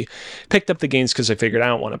actually picked up the games because I figured I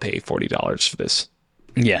don't want to pay $40 for this.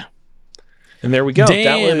 Yeah. And there we go.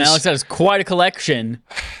 Damn, Alex, that is quite a collection.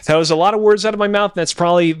 That was a lot of words out of my mouth. That's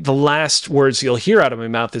probably the last words you'll hear out of my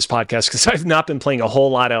mouth this podcast, because I've not been playing a whole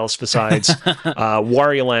lot else besides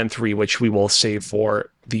Wario Land 3, which we will save for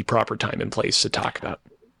the proper time and place to talk about.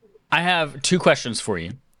 I have 2 questions for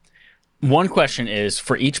you. One question is,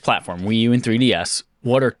 for each platform, Wii U and 3DS,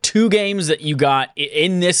 what are 2 games that you got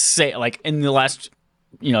in this sale, like in the last,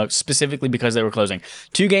 specifically because they were closing,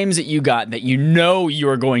 2 games that you got that you know you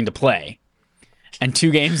are going to play, and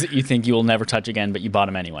 2 games that you think you will never touch again, but you bought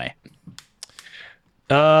them anyway?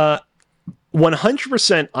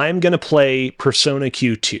 100% I'm going to play Persona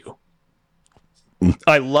Q2.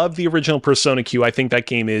 I love the original Persona Q. I think that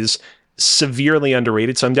game is severely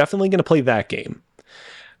underrated, so I'm definitely going to play that game.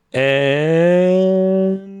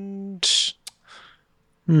 And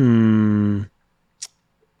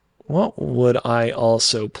what would I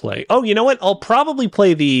also play? Oh, you know what? I'll probably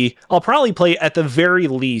play at the very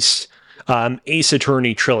least Ace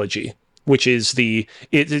Attorney trilogy, which is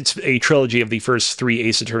it's a trilogy of the first 3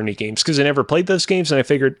 Ace Attorney games, because I never played those games and I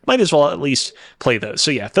figured might as well at least play those.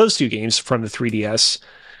 So yeah, those 2 games from the 3DS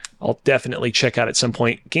I'll definitely check out at some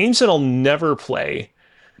point. Games that I'll never play.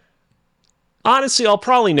 Honestly, I'll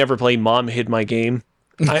probably never play Mom Hid My Game.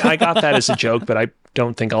 I got that as a joke, but I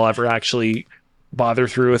don't think I'll ever actually bother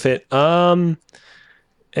through with it. And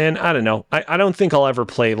I don't know. I don't think I'll ever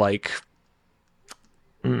play like...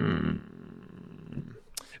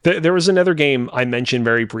 There was another game I mentioned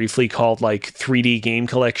very briefly called like 3D Game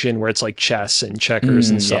Collection, where it's like chess and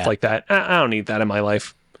checkers and stuff like that. I don't need that in my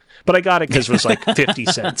life. But I got it because it was like 50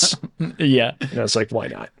 cents. Yeah. And I was like, why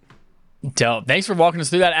not? Dope. Thanks for walking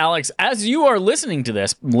us through that, Alex. As you are listening to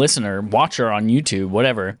this, listener, watcher on YouTube,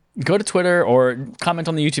 whatever, go to Twitter or comment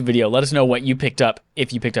on the YouTube video. Let us know what you picked up,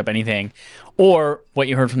 if you picked up anything, or what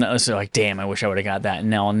you heard from that listener. Like, damn, I wish I would have got that,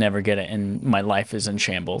 and now I'll never get it, and my life is in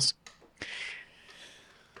shambles.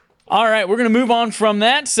 All right, we're going to move on from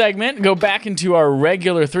that segment, go back into our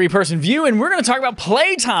regular 3-person view, and we're going to talk about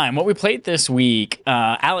playtime, what we played this week.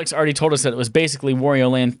 Alex already told us that it was basically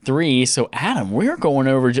Wario Land 3, so Adam, we're going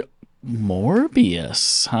over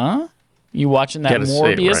Morbius, huh? You watching that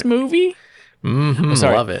Morbius movie? Mm-hmm,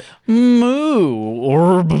 love it.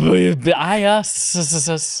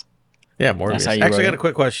 Yeah, Morbius. Actually, I got a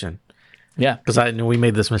quick question. Yeah. Because I knew we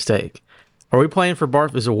made this mistake. Are we playing for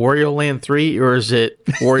Barf? Is it Wario Land 3 or is it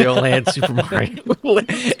Wario Land Super Mario?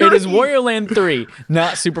 It is Wario Land 3,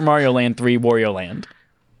 not Super Mario Land 3 Wario Land.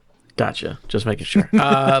 Gotcha. Just making sure.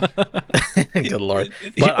 Good Lord.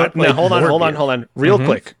 But now, hold on.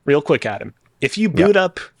 Real quick, Adam. If you boot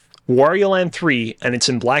up Wario Land 3 and it's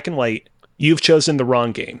in black and white, you've chosen the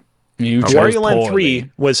wrong game. Wario Land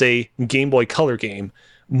 3 was a Game Boy Color game.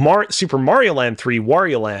 Super Mario Land 3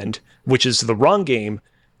 Wario Land, which is the wrong game,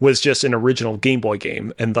 was just an original Game Boy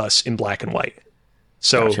game and thus in black and white.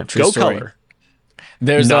 So go color.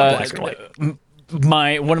 There's not black and white.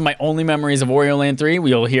 One of my only memories of Wario Land 3.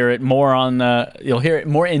 You'll hear it more in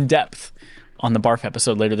depth on the Barf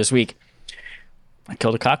episode later this week. I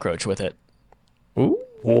killed a cockroach with it. Ooh.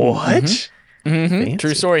 What? Mm-hmm. Fancy.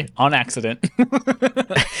 True story. On accident.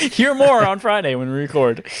 Hear more on Friday when we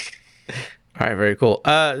record. All right, very cool.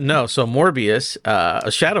 No, so Morbius,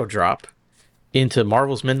 a shadow drop into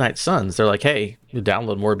Marvel's Midnight Suns. They're like, hey, you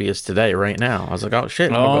download Morbius today, right now. I was like, oh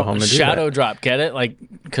shit, I'll go home and do shadow that. drop. Get it? Like,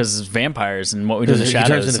 because vampires and what we do in the He shadows.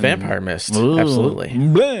 turns into and- vampire mist. Ooh. Absolutely.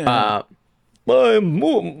 Morbius.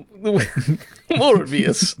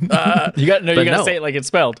 You got but to no. say it like it's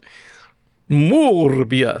spelled.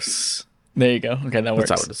 Morbius. There you go. Okay, that works.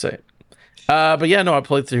 That's how I would say it. But yeah, no, I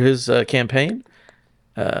played through his campaign.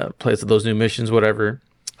 Played through those new missions, whatever.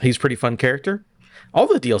 He's a pretty fun character. All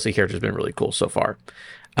the DLC characters have been really cool so far.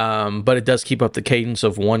 But it does keep up the cadence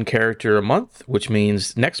of one character a month, which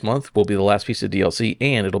means next month will be the last piece of DLC,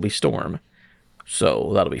 and it'll be Storm.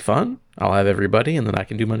 So that'll be fun. I'll have everybody, and then I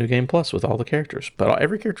can do my new game plus with all the characters. But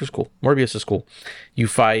every character is cool. Morbius is cool. You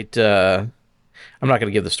fight... I'm not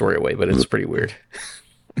going to give the story away, but it's pretty weird.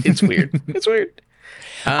 It's weird. It's weird.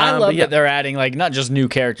 I love that they're adding like not just new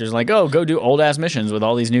characters, like go do old ass missions with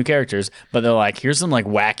all these new characters, but they're like here's some like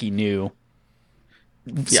wacky new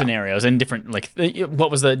scenarios and different like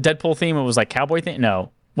what was the Deadpool theme? It was like cowboy thing.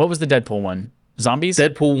 No, what was the Deadpool one? Zombies.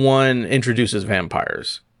 Deadpool 1 introduces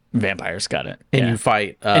vampires. Vampires, got it. And you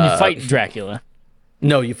fight Dracula.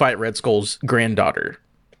 No, you fight Red Skull's granddaughter.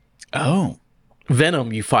 Oh,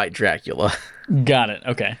 Venom, you fight Dracula. got it.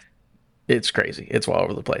 Okay. It's crazy. It's all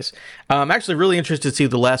over the place. I'm actually really interested to see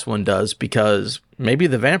what the last one does because maybe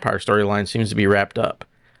the vampire storyline seems to be wrapped up.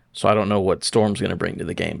 So I don't know what Storm's going to bring to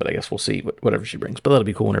the game, but I guess we'll see whatever she brings. But that'll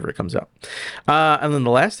be cool whenever it comes out. And then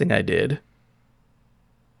the last thing I did.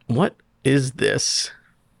 What is this?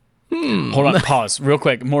 Hold on, pause real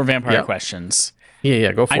quick. More vampire questions.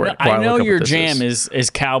 Yeah, go for it. I know your jam is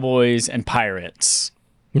cowboys and pirates.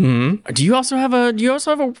 Mm-hmm. Do you also have a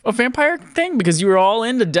vampire thing? Because you were all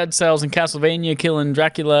into Dead Cells and Castlevania, killing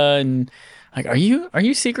Dracula, and like, are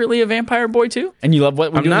you secretly a vampire boy too? And you love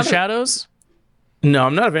what we do in the shadows? No,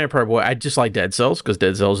 I'm not a vampire boy. I just like Dead Cells because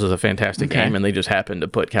Dead Cells is a fantastic game, and they just happened to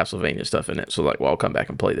put Castlevania stuff in it. So like, well, I'll come back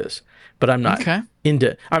and play this. But I'm not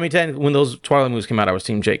into. I mean, when those Twilight movies came out, I was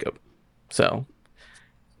Team Jacob. So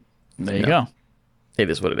there you go. It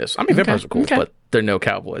is what it is. I mean, vampires are cool, but they're no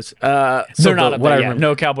cowboys. They're not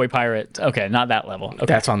no cowboy pirate. Okay, not that level. Okay.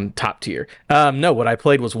 That's on top tier. No, what I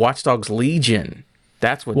played was Watch Dogs Legion.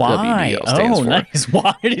 That's what WDL stands for. Nice.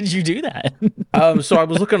 Why did you do that? So I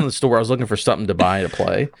was looking in the store. I was looking for something to buy to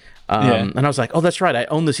play. And I was like, oh, that's right. I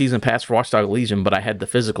own the season pass for Watch Dogs Legion, but I had the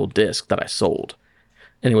physical disc that I sold.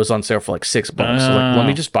 And it was on sale for like $6. So like, let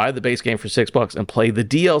me just buy the base game for $6 and play the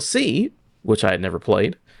DLC, which I had never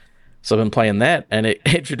played. So I've been playing that, and it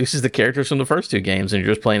introduces the characters from the first two games, and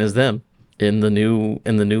you're just playing as them in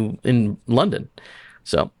London.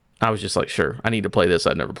 So I was just like, sure, I need to play this.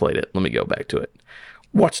 I'd never played it. Let me go back to it.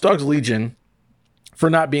 Watch Dogs Legion, for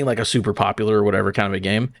not being like a super popular or whatever kind of a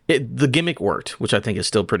game, the gimmick worked, which I think is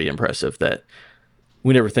still pretty impressive. That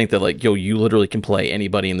we never think that like, yo, you literally can play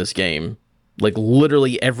anybody in this game. Like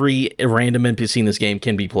literally every random NPC in this game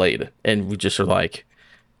can be played, and we just are like,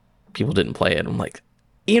 people didn't play it. I'm like.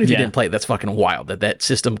 Even if you didn't play it, that's fucking wild that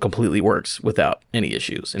system completely works without any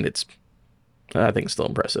issues. And I think it's still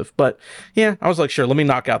impressive. But yeah, I was like, sure, let me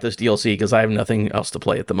knock out this DLC because I have nothing else to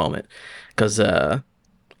play at the moment. Because I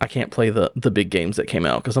can't play the big games that came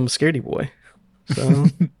out because I'm a scaredy boy. So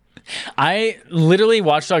I literally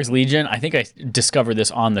Watch Dogs Legion. I think I discovered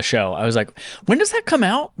this on the show. I was like, when does that come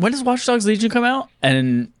out? When does Watch Dogs Legion come out?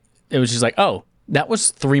 And it was just like, oh. That was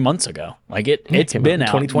 3 months ago. Like it's been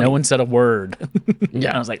out. No one said a word. Yeah, and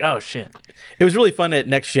I was like, oh shit. It was really fun at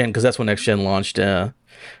Next Gen because that's when Next Gen launched, and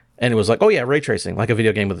it was like, oh yeah, ray tracing, like a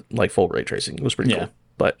video game with like full ray tracing. It was pretty cool.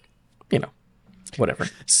 But whatever.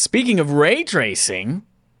 Speaking of ray tracing,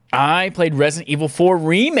 I played Resident Evil 4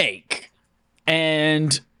 Remake,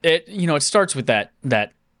 and it starts with that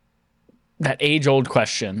age old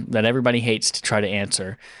question that everybody hates to try to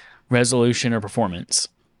answer: resolution or performance.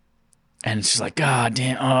 And it's just like, God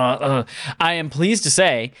damn. I am pleased to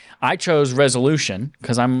say I chose resolution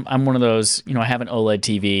because I'm one of those, I have an OLED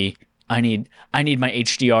TV. I need my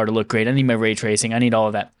HDR to look great. I need my ray tracing. I need all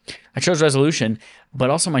of that. I chose resolution,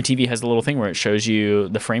 but also my TV has a little thing where it shows you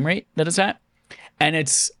the frame rate that it's at. And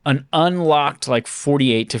it's an unlocked like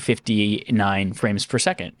 48 to 59 frames per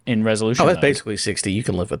second in resolution. Oh, that's basically 60. You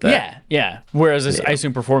can live with that. Yeah. Whereas I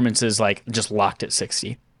assume performance is like just locked at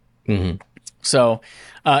 60. Mm-hmm. So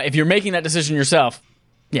if you're making that decision yourself,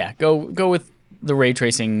 go with the ray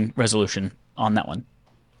tracing resolution on that one.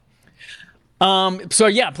 So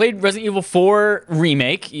yeah, I played Resident Evil 4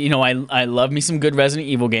 Remake. You know, I love me some good Resident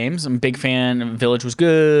Evil games. I'm a big fan. Village was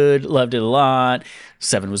good. Loved it a lot.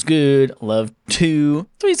 7 was good. Loved 2.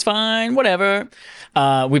 3's fine. Whatever.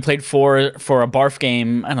 We played 4 for a barf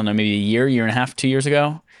game, I don't know, maybe a year and a half, 2 years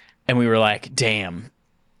ago. And we were like, damn,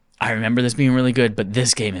 I remember this being really good, but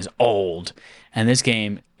this game is old. And this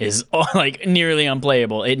game is like nearly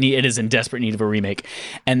unplayable. It is in desperate need of a remake.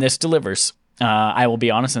 And this delivers. I will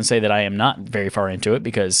be honest and say that I am not very far into it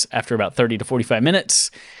because after about 30 to 45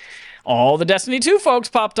 minutes, all the Destiny 2 folks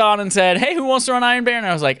popped on and said, hey, who wants to run Iron Bear? And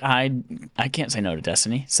I was like, I can't say no to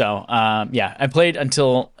Destiny. So, yeah, I played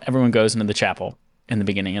until everyone goes into the chapel in the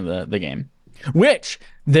beginning of the game. Which,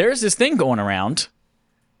 there's this thing going around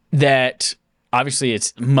that obviously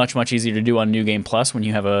it's much, much easier to do on New Game Plus when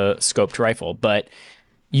you have a scoped rifle. But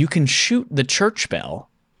you can shoot the church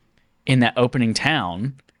bell in that opening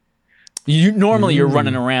town. You're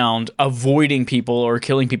running around avoiding people or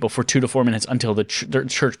killing people for 2 to 4 minutes until the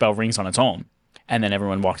church bell rings on its own, and then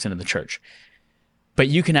everyone walks into the church. But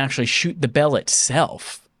you can actually shoot the bell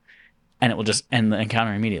itself, and it will just end the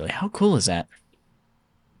encounter immediately. How cool is that?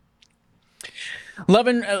 I'm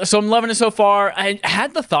loving it so far. I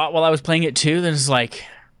had the thought while I was playing it too that it's like,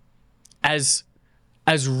 as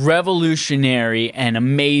revolutionary and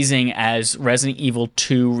amazing as Resident Evil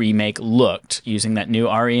 2 Remake looked, using that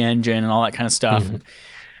new RE engine and all that kind of stuff,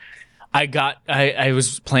 I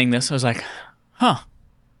was playing this, I was like, huh,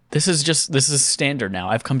 this is standard now.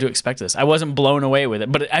 I've come to expect this. I wasn't blown away with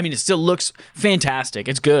it, but I mean, it still looks fantastic.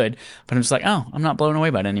 It's good, but I'm just like, oh, I'm not blown away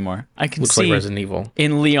by it anymore. I can Looks see like Resident Evil.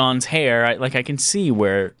 In Leon's hair, I can see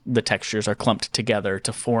where the textures are clumped together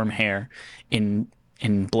to form hair in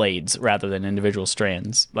blades rather than individual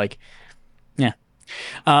strands. Like, yeah.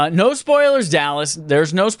 No spoilers, Dallas.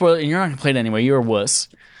 There's no spoiler. And you're not going to play it anyway. You're a wuss.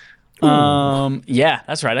 Yeah,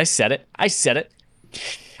 that's right. I said it.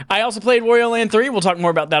 I also played Wario Land 3. We'll talk more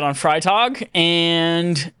about that on Freitag.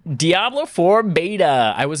 And Diablo 4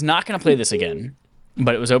 Beta. I was not going to play this again,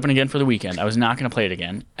 but it was open again for the weekend. I was not going to play it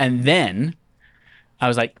again. And then I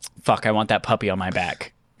was like, fuck, I want that puppy on my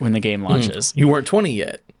back when the game launches. You weren't 20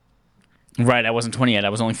 yet. Right, I wasn't 20 yet. I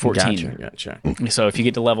was only 14. Gotcha. So if you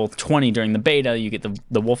get to level 20 during the beta, you get the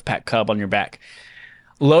Wolfpack cub on your back.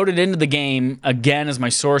 Loaded into the game again as my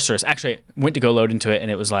sorceress. Actually, I went to go load into it, and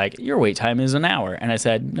it was like, your wait time is an hour. And I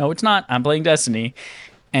said, no, it's not. I'm playing Destiny.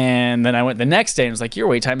 And then I went the next day, and it was like, your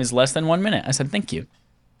wait time is less than 1 minute. I said, thank you.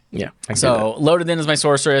 Yeah. So loaded in as my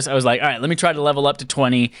sorceress. I was like, all right, let me try to level up to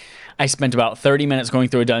 20. I spent about 30 minutes going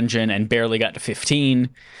through a dungeon and barely got to 15.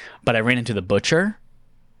 But I ran into the butcher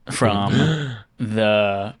from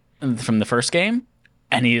the first game,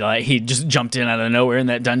 and he just jumped in out of nowhere in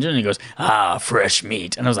that dungeon, and he goes, fresh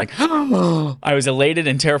meat. And I was like, I was elated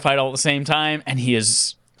and terrified all at the same time, and he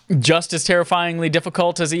is just as terrifyingly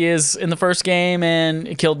difficult as he is in the first game, and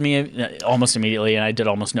it killed me almost immediately, and I did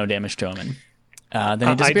almost no damage to him, and then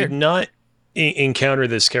he disappeared. I did not encounter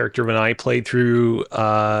this character when I played through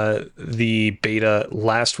the beta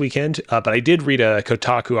last weekend, but I did read a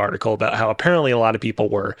Kotaku article about how apparently a lot of people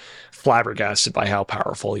were flabbergasted by how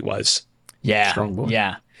powerful he was. Yeah, Strong boy.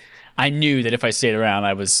 Yeah. I knew that if I stayed around,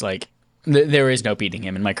 I was like, there is no beating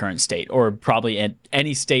him in my current state, or probably at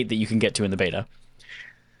any state that you can get to in the beta.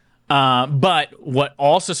 But what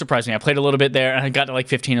also surprised me, I played a little bit there, and I got to like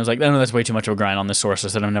 15. I was like, no, that's way too much of a grind on this source. I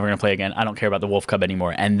said, I'm never going to play again. I don't care about the Wolf Cub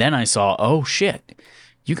anymore. And then I saw, oh shit,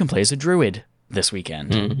 you can play as a druid this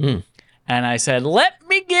weekend. Mm-hmm. And I said, let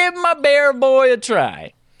me give my bear boy a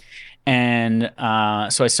try. And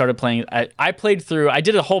so I started playing. I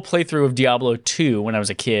did a whole playthrough of Diablo 2 when I was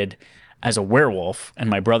a kid as a werewolf, and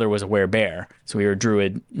my brother was a werebear. So we were a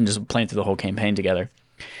druid and just playing through the whole campaign together.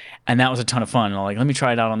 And that was a ton of fun. And I'm like, let me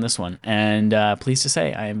try it out on this one. And pleased to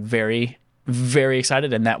say, I am very, very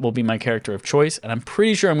excited. And that will be my character of choice. And I'm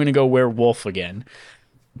pretty sure I'm going to go werewolf again.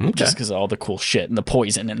 Okay. Just because of all the cool shit and the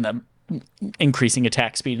poison and the increasing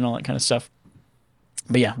attack speed and all that kind of stuff.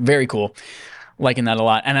 But yeah, very cool. Liking that a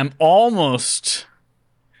lot. And I'm almost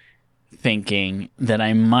thinking that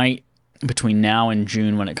I might, between now and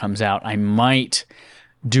June when it comes out, I might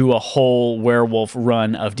do a whole werewolf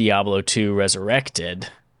run of Diablo 2 Resurrected,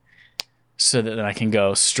 so that then I can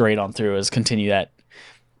go straight on through continue that.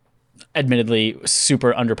 Admittedly,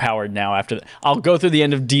 super underpowered now. I'll go through the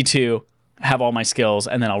end of D2, have all my skills,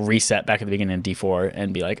 and then I'll reset back at the beginning of D4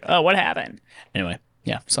 and be like, oh, what happened? Anyway,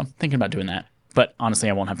 yeah, so I'm thinking about doing that. But honestly,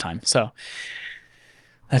 I won't have time. So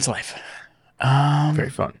that's life. Very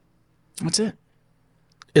fun. That's it.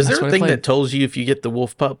 Is there a thing that tells you if you get the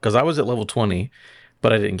wolf pup? Because I was at level 20,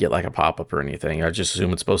 but I didn't get like a pop-up or anything. I just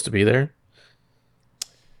assume it's supposed to be there.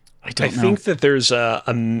 I don't know. think that there's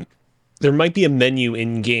there might be a menu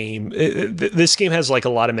in game. This game has like a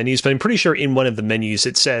lot of menus, but I'm pretty sure in one of the menus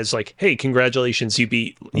it says like, "Hey, congratulations, you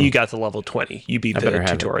got the level 20. You beat the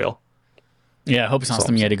tutorial." Yeah, I hope it's not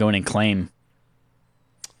something you had to go in and claim.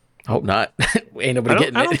 Hope not. Ain't nobody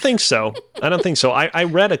getting it. I don't think so. I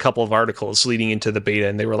read a couple of articles leading into the beta,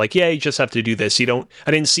 and they were like, "Yeah, you just have to do this. I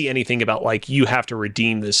didn't see anything about like you have to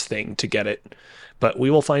redeem this thing to get it." But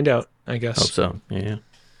we will find out, I guess. Hope so. Yeah.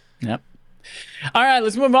 Yep. All right,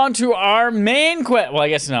 let's move on to our main quest. Well, I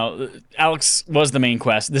guess no. Alex was the main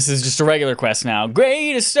quest. This is just a regular quest now.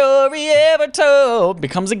 Greatest story ever told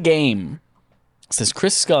becomes a game. Says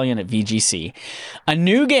Chris Scullion at VGC. A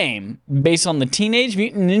new game based on the Teenage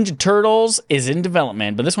Mutant Ninja Turtles is in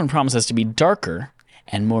development, but this one promises to be darker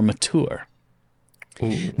and more mature.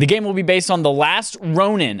 Ooh. The game will be based on The Last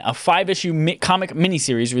Ronin, a 5-issue comic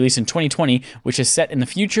miniseries released in 2020, which is set in the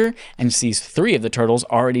future and sees 3 of the turtles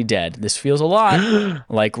already dead. This feels a lot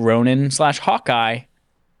like Ronin/Hawkeye,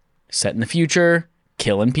 set in the future,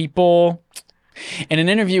 killing people. In an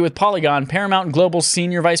interview with Polygon, Paramount Global's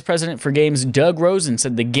senior vice president for games, Doug Rosen,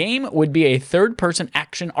 said the game would be a third-person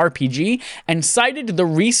action RPG and cited the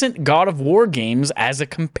recent God of War games as a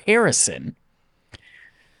comparison.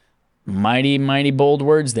 Mighty, mighty bold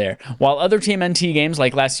words there. While other TMNT games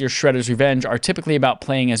like last year's Shredder's Revenge are typically about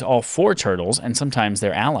playing as all 4 turtles and sometimes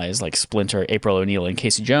their allies like Splinter, April O'Neil, and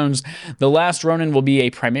Casey Jones, The Last Ronin will be a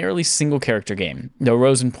primarily single-character game, though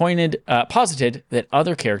Rosen posited that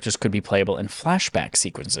other characters could be playable in flashback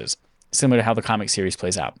sequences, similar to how the comic series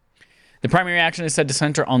plays out. The primary action is said to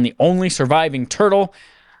center on the only surviving turtle.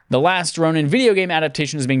 The Last Ronin video game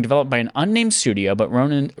adaptation is being developed by an unnamed studio, but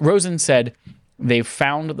Rosen said they've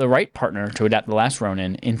found the right partner to adapt The Last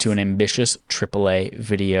Ronin into an ambitious AAA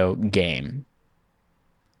video game.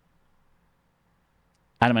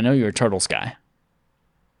 Adam, I know you're a Turtles guy.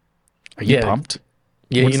 Are you pumped?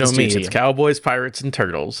 Yeah, you know me. It's cowboys, pirates, and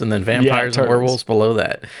turtles, and then vampires and werewolves below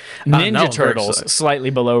that. Ninja Turtles, slightly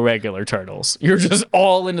below regular turtles. You're just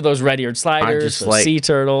all into those red-eared sliders, those like sea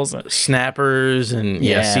turtles. Snappers, and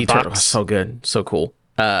sea turtles. So good. So cool.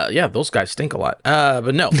 Those guys stink a lot.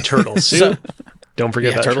 But no. Turtle soup. Don't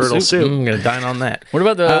forget that turtle soup. I'm going to dine on that. What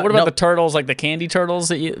about the turtles, like the candy turtles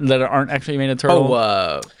that aren't actually made of turtle?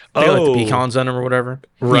 They got like the pecans on them or whatever.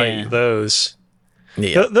 Right, those.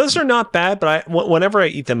 Yeah. Those are not bad, but whenever I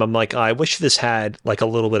eat them, I'm like, I wish this had like a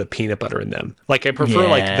little bit of peanut butter in them. Like I prefer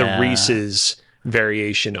like the Reese's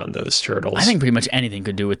variation on those turtles. I think pretty much anything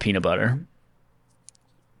could do with peanut butter.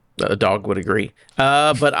 A dog would agree.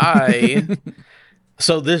 But I...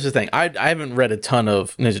 So this is the thing. I haven't read a ton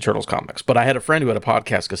of Ninja Turtles comics, but I had a friend who had a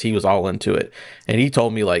podcast because he was all into it. And he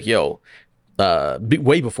told me like, yo,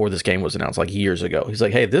 way before this game was announced, like years ago, he's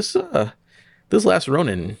like, hey, this Last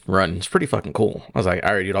Ronin run is pretty fucking cool. I was like,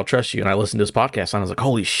 all right, dude, I'll trust you. And I listened to his podcast and I was like,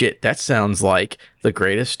 holy shit, that sounds like the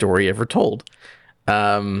greatest story ever told.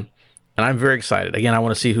 And I'm very excited. Again, I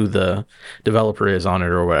want to see who the developer is on it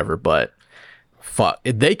or whatever, but fuck,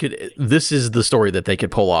 this is the story that they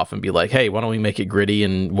could pull off and be like, hey, why don't we make it gritty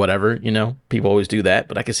and whatever, people always do that,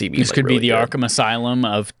 but I can see being this could really be the good Arkham Asylum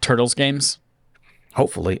of Turtles games.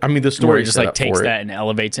 Hopefully. I mean, the story just like takes that and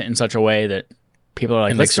elevates it in such a way that people are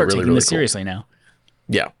like, let's start taking this seriously now.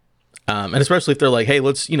 Yeah. And especially if they're like, hey,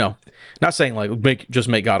 let's, not saying like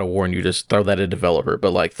make God of War and you just throw that at a developer,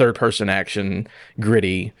 but like third person action,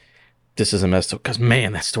 gritty, this is a mess, because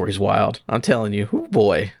man, that story's wild. I'm telling you, oh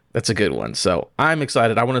boy. That's a good one. So I'm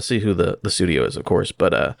excited. I want to see who the studio is, of course.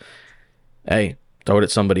 But hey, throw it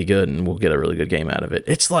at somebody good and we'll get a really good game out of it.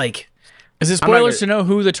 It's like... Is it spoilers to know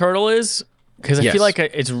who the turtle is? Because I feel like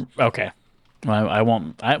it's... Okay. Well, I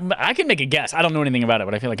won't... I can make a guess. I don't know anything about it,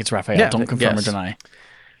 but I feel like it's Raphael. Yeah, don't confirm or deny.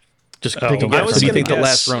 Just take a guess. Who do you think the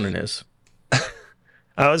Last Ronin is?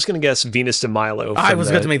 I was going to guess Venus de Milo. I was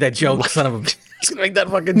going to make that joke, son of a... I was going to make that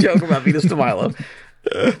fucking joke about Venus de Milo.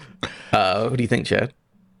 Who do you think, Chad?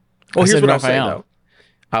 Well, here's what I'll say, though.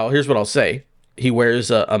 Here's what I'll say. He wears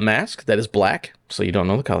a mask that is black, so you don't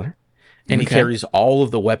know the color. And he carries all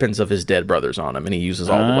of the weapons of his dead brothers on him, and he uses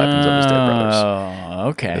all the weapons of his dead brothers. Oh,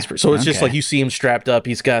 okay. So it's just like you see him strapped up.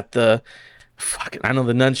 He's got the... I know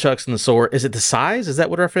the nunchucks and the sword. Is it the size? Is that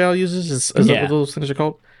what Raphael uses? Is that what those things are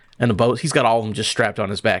called? And the boat. He's got all of them just strapped on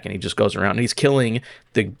his back, and he just goes around. And he's trying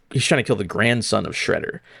to kill the grandson of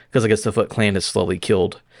Shredder, because I guess the Foot Clan has slowly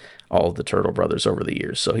killed all of the Turtle brothers over the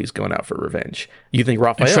years, so he's going out for revenge. You think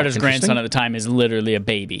Raphael? And Shredder's grandson at the time is literally a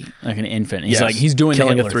baby, like an infant. He's like, he's doing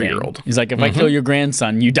killing the Hitler a 3-year-old. Thing. He's like, if I kill your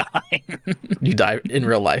grandson, you die. You die in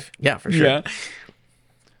real life. Yeah, for sure. Yeah.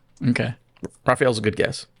 Okay. Raphael's a good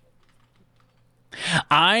guess.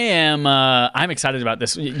 I'm excited about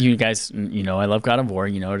this. You guys, I love God of War.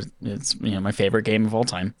 It's my favorite game of all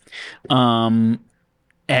time.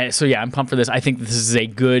 So yeah, I'm pumped for this. I think this is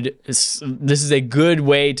a good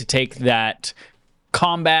way to take that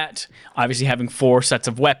combat. Obviously, having 4 sets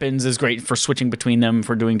of weapons is great for switching between them,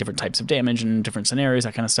 for doing different types of damage and different scenarios,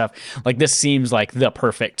 that kind of stuff. Like, this seems like the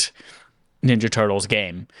perfect Ninja Turtles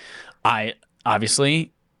game. I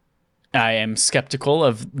am skeptical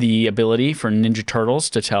of the ability for Ninja Turtles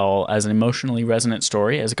to tell as an emotionally resonant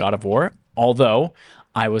story as God of War, although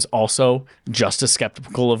I was also just as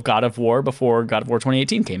skeptical of God of War before God of War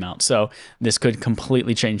 2018 came out. So this could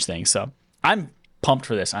completely change things. So I'm pumped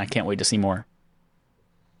for this. I can't wait to see more.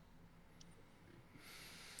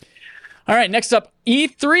 All right, next up,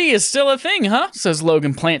 E3 is still a thing, huh? Says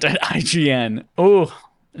Logan Plant at IGN. Oh,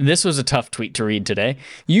 this was a tough tweet to read today.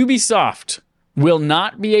 Ubisoft will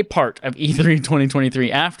not be a part of E3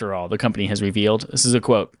 2023 after all, the company has revealed. This is a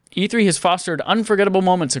quote. E3 has fostered unforgettable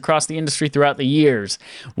moments across the industry throughout the years.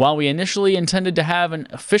 While we initially intended to have an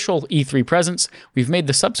official E3 presence, we've made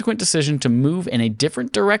the subsequent decision to move in a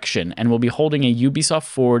different direction and will be holding a Ubisoft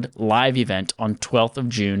Forward live event on 12th of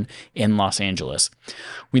June in Los Angeles.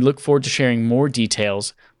 We look forward to sharing more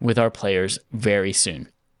details with our players very soon.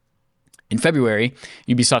 In February,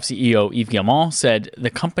 Ubisoft CEO Yves Guillemot said the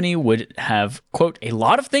company would have, quote, a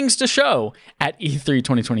lot of things to show at E3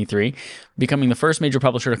 2023, becoming the first major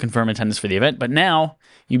publisher to confirm attendance for the event. But now,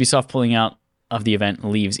 Ubisoft pulling out of the event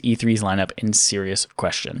leaves E3's lineup in serious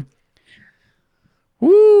question.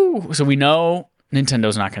 Woo! So we know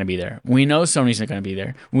Nintendo's not going to be there. We know Sony's not going to be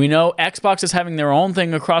there. We know Xbox is having their own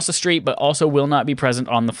thing across the street, but also will not be present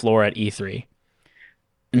on the floor at E3.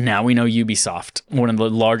 Now we know Ubisoft, one of the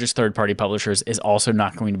largest third-party publishers, is also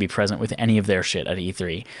not going to be present with any of their shit at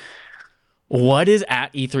E3. What is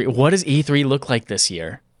at E3? What does E3 look like this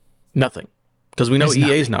year? Nothing. Because we know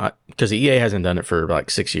EA's not. Because EA hasn't done it for like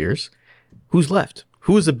 6 years. Who's left?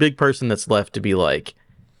 Who is the big person that's left to be like,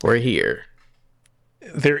 we're here?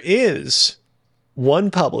 There is one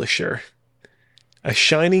publisher, a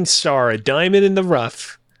shining star, a diamond in the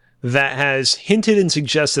rough, that has hinted and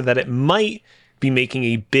suggested that it might be making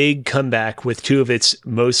a big comeback with 2 of its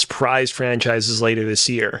most prized franchises later this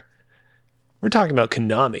year. We're talking about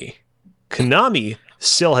Konami. Konami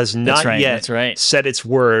still has not yet said its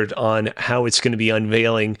word on how it's going to be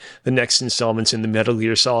unveiling the next installments in the Metal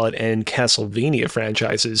Gear Solid and Castlevania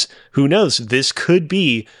franchises. Who knows? This could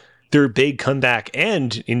be their big comeback,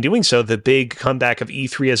 and in doing so, the big comeback of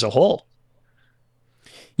E3 as a whole.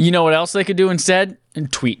 You know what else they could do instead?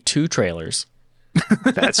 And tweet 2 trailers.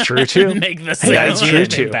 That's true too. Make the hey, that's true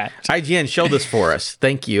too. IGN, show this for us.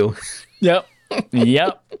 Thank you. Yep. Oh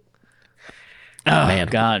man,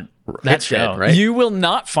 God, that show. Dead, right? You will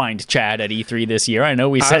not find Chad at E3 this year. I know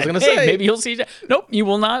we said, maybe you'll see. Nope, you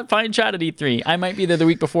will not find Chad at E3. I might be there the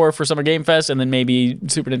week before for Summer Game Fest, and then maybe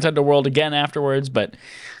Super Nintendo World again afterwards, but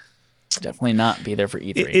definitely not be there for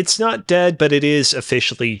E3. It's not dead, but it is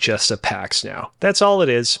officially just a PAX now. That's all it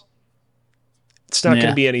is. It's not going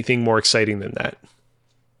to be anything more exciting than that.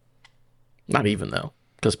 Not even, though.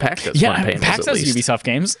 Because PAX has fun panels, PAX has Ubisoft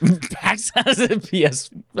games. PAX has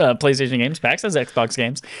PlayStation games. PAX has Xbox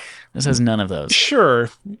games. This has none of those. Sure.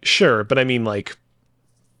 But I mean, like,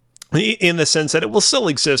 in the sense that it will still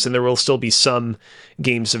exist and there will still be some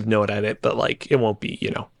games of note at it, but, like, it won't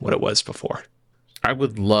be, what it was before. I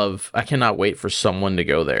cannot wait for someone to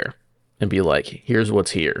go there and be like, here's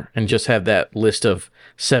what's here, and just have that list of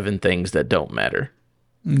 7 things that don't matter.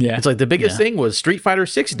 Yeah. It's like the biggest thing was Street Fighter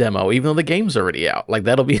 6 demo, even though the game's already out. Like,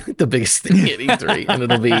 that'll be the biggest thing at E3, and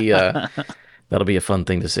that'll be a fun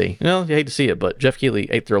thing to see. You hate to see it, but Jeff Keighley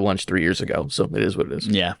ate their lunch 3 years ago, so it is what it is.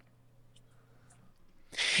 Yeah.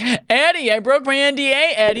 Eddie, I broke my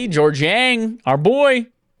NDA, Eddie. George Yang, our boy,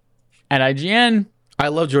 at IGN. I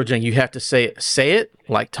love George Yang. You have to say it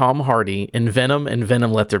like Tom Hardy in Venom and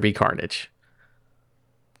Venom Let There Be Carnage.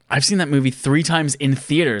 I've seen that movie 3 times in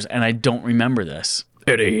theaters, and I don't remember this.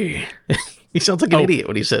 Eddie. He sounds like an idiot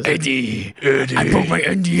when he says Eddie. I broke my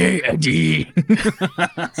NDA, Eddie.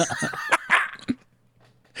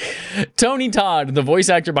 Tony Todd, the voice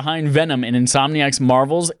actor behind Venom in Insomniac's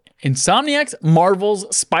Marvel's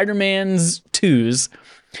Spider-Man's 2s,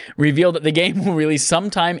 revealed that the game will release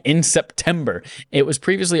sometime in September. It was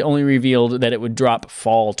previously only revealed that it would drop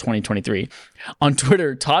fall 2023. On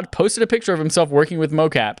Twitter, Todd posted a picture of himself working with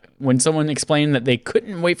mocap. When someone explained that they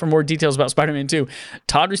couldn't wait for more details about Spider-Man 2,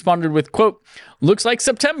 Todd responded with, quote, looks like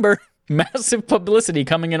September. Massive publicity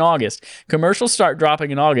coming in August. Commercials start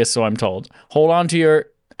dropping in August, so I'm told. Hold your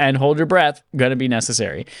breath. Gonna be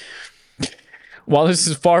necessary. While this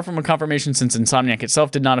is far from a confirmation since Insomniac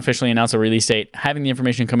itself did not officially announce a release date, having the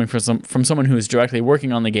information coming from someone who is directly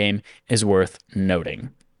working on the game is worth noting.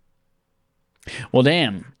 Well,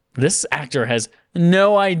 damn. This actor has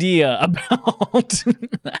no idea about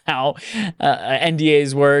how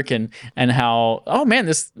NDAs work and how, oh man,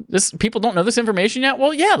 this people don't know this information yet.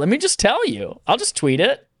 Well, yeah, let me just tell you. I'll just tweet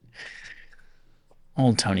it.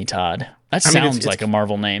 Old Tony Todd. That sounds like a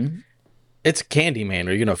Marvel name. It's Candyman.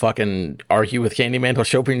 Are you gonna fucking argue with Candyman? He'll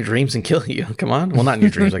show up in your dreams and kill you. Come on. Well, not in your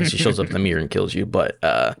dreams. I guess he shows up in the mirror and kills you. But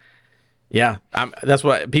yeah, that's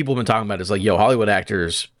what people have been talking about. Is like, yo, Hollywood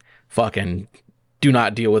actors fucking do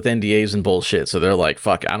not deal with NDAs and bullshit. So they're like,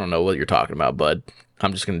 fuck, I don't know what you're talking about, bud.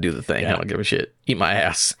 I'm just going to do the thing. Yeah. I don't give a shit. Eat my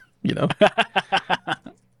ass, you know? I'm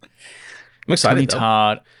excited, Tony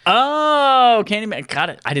Todd. Oh, Candyman.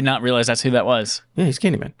 Got it. I did not realize that's who that was. Yeah, he's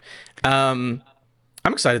Candyman. I'm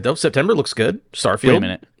excited, though. September looks good. Starfield. Wait a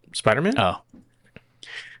minute. Spider-Man. Oh.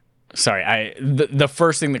 Sorry, the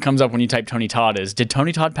first thing that comes up when you type Tony Todd is, did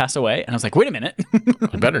Tony Todd pass away? And I was like, wait a minute.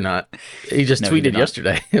 Better not. He just tweeted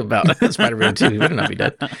yesterday about Spider-Man 2. He better not be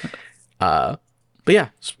dead. But yeah,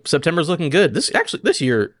 September's looking good. This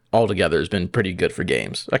year altogether has been pretty good for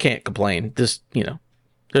games. I can't complain. There's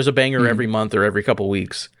a banger every month or every couple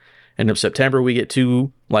weeks. And in September, we get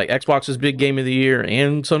two, like Xbox's big game of the year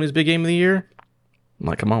and Sony's big game of the year. I'm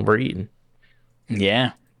like, come on, we're eating.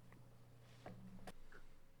 Yeah.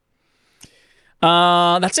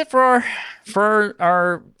 That's it for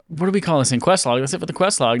our what do we call this in quest log? That's it for the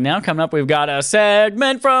quest log. Now coming up, we've got a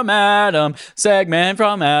segment from Adam, a segment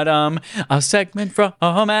from Adam, segment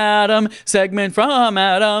from Adam, segment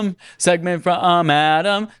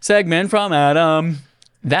from Adam.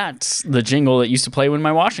 That's the jingle that used to play when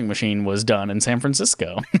my washing machine was done in San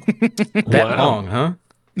Francisco. That long, huh?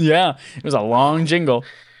 Yeah, it was a long jingle.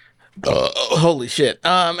 Holy shit.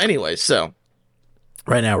 Anyway, so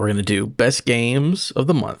right now we're going to do best games of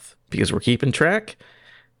the month because we're keeping track.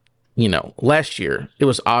 You know, last year it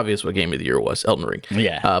was obvious what game of the year was, Elden Ring.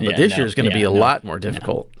 But this year is going to be a lot more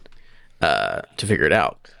difficult to figure it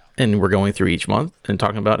out. And we're going through each month and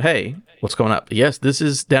talking about, hey, what's going up? Yes, this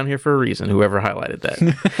is down here for a reason, whoever highlighted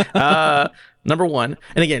that. Number one,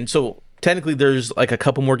 and again, so technically there's like a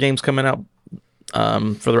couple more games coming out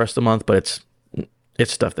for the rest of the month, but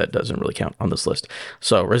it's stuff that doesn't really count on this list.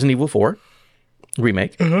 So Resident Evil 4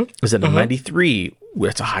 remake is at a 93.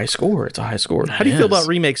 It's a high score. How do you feel about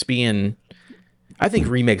remakes being... I think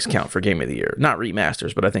remakes count for game of the year. Not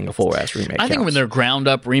remasters, but I think a full-ass remake I think counts. when they're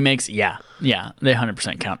ground-up remakes, yeah, they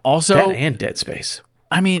 100% count. Also... That and Dead Space.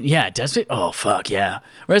 I mean, yeah, Dead Space... Oh, fuck, yeah.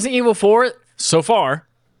 Resident Evil 4, so far,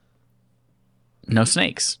 no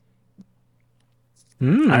snakes.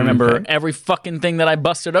 I remember every fucking thing that I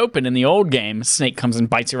busted open in the old game, snake comes and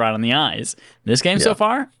bites you right on the eyes. This game so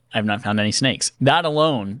far, I've not found any snakes. That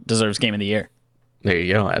alone deserves Game of the Year. There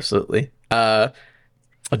you go, absolutely.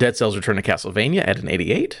 Dead Cells Return to Castlevania at an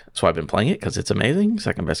 88. That's why I've been playing it, because it's amazing.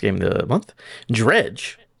 Second best game of the month.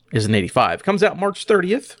 Dredge is an 85. Comes out March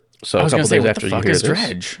 30th. So I was a couple days after you hear this.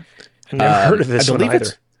 Dredge? I've never heard of this one either.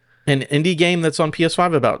 It's an indie game that's on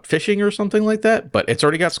PS5 about fishing or something like that, but it's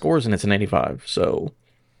already got scores and it's an 85. So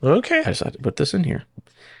okay, I decided to put this in here.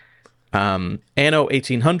 Anno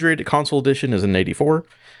 1800 console edition is an 84.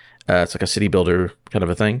 It's like a city builder kind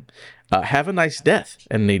of a thing. Have a Nice Death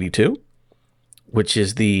at an 82, which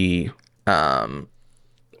is the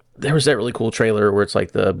there was that really cool trailer where it's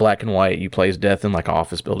like the black and white, you play as Death in like an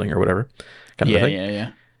office building or whatever kind of thing.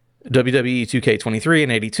 Yeah. WWE 2K23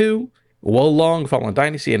 an 82. Wolong Fallen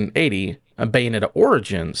Dynasty at an 80. Bayonetta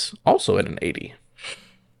Origins also at an 80.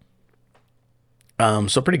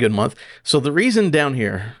 So pretty good month. So the reason down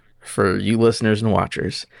here for you listeners and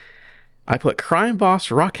watchers, I put Crime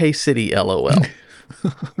Boss Rockay City LOL.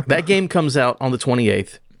 That game comes out on the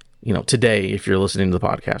 28th, you know, today if you're listening to the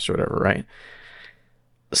podcast or whatever, right?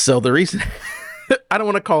 So the reason I don't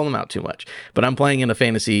want to call them out too much, but I'm playing in a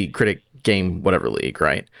fantasy critic game, whatever league,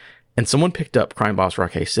 right? And someone picked up Crime Boss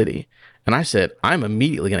Rockay City, and I said, I'm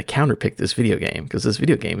immediately going to counterpick this video game because this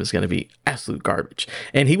video game is going to be absolute garbage.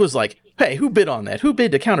 And he was like, hey, who bid on that? Who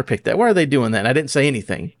bid to counterpick that? Why are they doing that? And I didn't say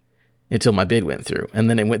anything until my bid went through. And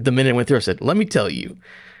then the minute it went through, I said, let me tell you,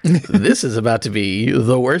 this is about to be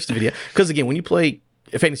the worst video. Because again, when you play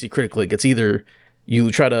Fantasy Critic League, it's either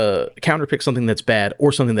you try to counterpick something that's bad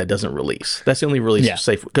or something that doesn't release. That's the only release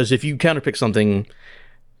safe. Because if you counterpick something,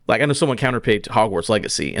 like I know someone counterpicked Hogwarts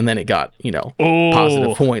Legacy and then it got, you know,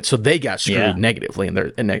 positive points. So they got screwed negatively in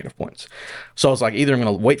their negative points. So I was like, either I'm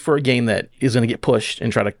going to wait for a game that is going to get pushed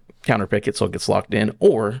and try to counterpick it so it gets locked in,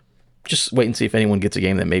 or just wait and see if anyone gets a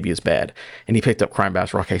game that maybe is bad. And he picked up Crime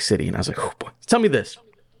Boss Rockay City, and I was like, oh boy. Tell me this.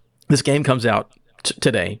 This game comes out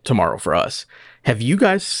tomorrow for us. Have you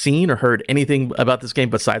guys seen or heard anything about this game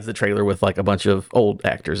besides the trailer with like a bunch of old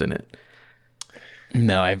actors in it?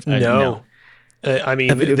 No. I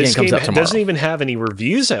mean, video this game comes game out tomorrow. doesn't even have any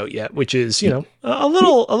reviews out yet, which is, a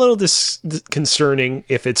little concerning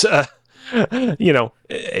if it's a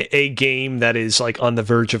game that is like on the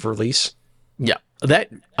verge of release. Yeah, that.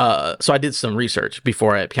 So I did some research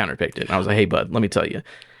before I counterpicked it. And I was like, "Hey, bud, let me tell you,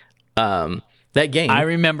 that game." I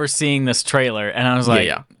remember seeing this trailer, and I was like,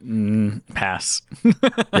 pass.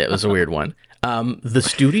 That was a weird one. The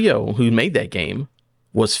studio who made that game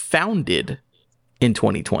was founded in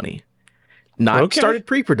 2020. Not started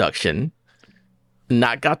pre-production.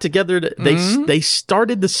 Not got together. They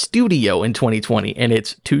started the studio in 2020, and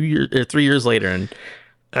it's 3 years later. And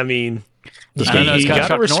I mean, I don't know, it's got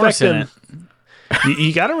Chuck Norris in it.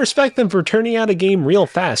 You got to respect them for turning out a game real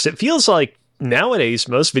fast. It feels like nowadays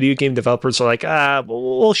most video game developers are like,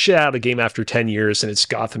 we'll shit out a game after 10 years, and it's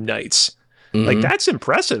Gotham Knights. Like, that's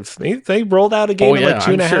impressive. They rolled out a game in like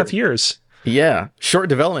 2.5 years. Yeah, short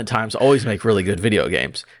development times always make really good video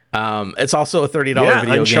games. It's also a $30 video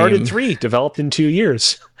game. Uncharted 3 developed in 2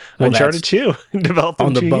 years. Well, Uncharted 2 developed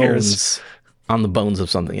in 2 years. On the bones of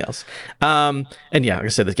something else. And yeah, like I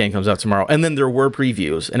said, this game comes out tomorrow. And then there were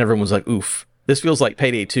previews, and everyone was like, oof. This feels like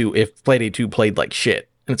Payday 2 if Payday 2 played like shit.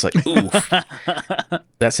 And it's like, oof.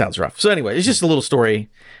 That sounds rough. So anyway, it's just a little story.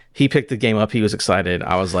 He picked the game up. He was excited.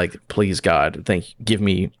 I was like, please, God, give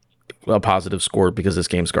me a positive score because this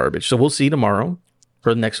game's garbage. So we'll see tomorrow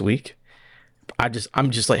for next week.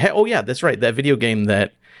 I'm just like, hey, oh yeah, that's right. That video game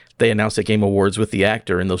that they announced at Game Awards with the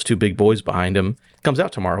actor and those two big boys behind him comes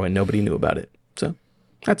out tomorrow, and nobody knew about it. So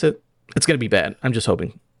that's it. It's going to be bad. I'm just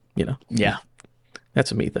hoping, Yeah.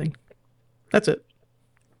 That's a me thing. That's it.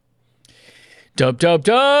 Dope.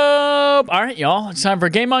 All right, y'all. It's time for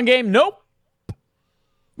Game on Game. Nope.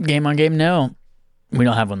 Game on Game. No. We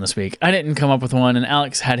don't have one this week. I didn't come up with one, and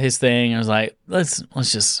Alex had his thing. I was like, let's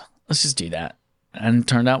just do that. And it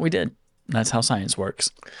turned out we did. That's how science works.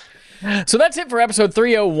 So that's it for episode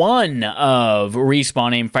 301 of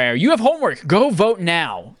Respawn Aim Fire. You have homework. Go vote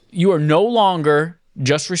now. You are no longer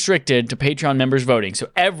just restricted to Patreon members voting. So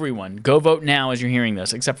everyone, go vote now as you're hearing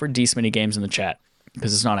this, except for D Smitty Games in the chat,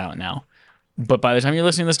 because it's not out now. But by the time you're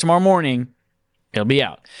listening to this tomorrow morning, it'll be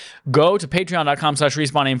out. Go to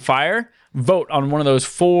patreon.com/respawnaimfire. Vote on one of those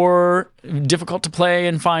 4 difficult to play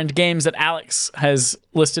and find games that Alex has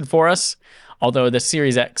listed for us. Although the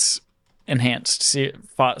Series X enhanced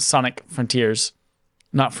Sonic Frontiers,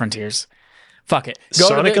 not Frontiers. Fuck it.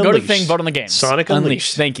 Go to the thing, vote on the games. Sonic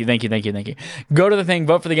Unleashed. Thank you. Go to the thing,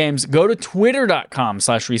 vote for the games. Go to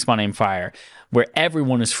twitter.com/respawnaimfire, where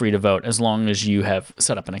everyone is free to vote as long as you have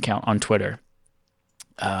set up an account on Twitter.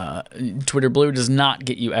 Twitter Blue does not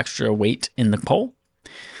get you extra weight in the poll.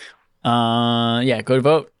 Go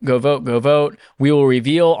vote. We will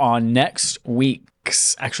reveal on next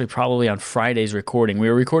week's, actually probably on Friday's recording. We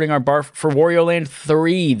are recording our bar for Wario Land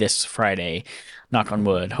 3 this Friday. Knock on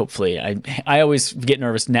wood, hopefully. I always get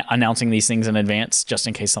nervous announcing these things in advance just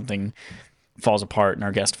in case something falls apart and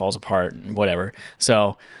our guest falls apart and whatever.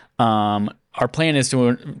 So our plan is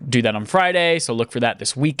to do that on Friday, so look for that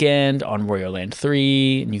this weekend on Wario Land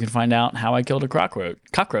 3, and you can find out how I killed a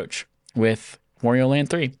cockroach with Wario Land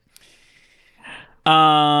 3.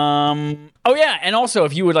 Oh yeah, and also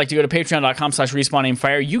if you would like to go to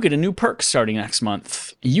patreon.com/respawnaimfire, you get a new perk starting next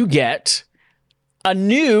month. You get a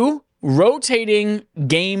new rotating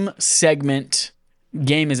game segment.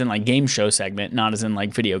 Game is in like game show segment, not as in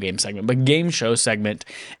like video game segment, but game show segment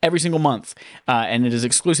every single month. And it is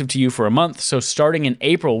exclusive to you for a month. So starting in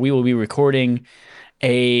April, we will be recording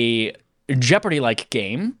a Jeopardy-like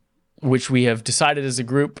game, which we have decided as a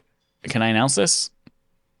group. Can I announce this?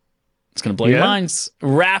 It's going to blow your minds.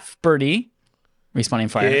 Rafferty. Respawning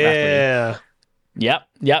Fire. Yeah. Rafferty.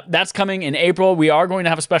 Yep. That's coming in April. We are going to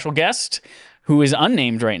have a special guest who is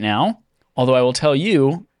unnamed right now. Although I will tell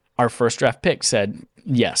you, our first draft pick said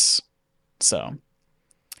yes. So,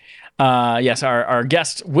 yes, our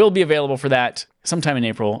guest will be available for that sometime in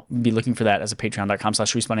April. Be looking for that as a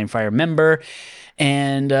patreon.com/respawnaimfire member.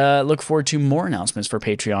 And look forward to more announcements for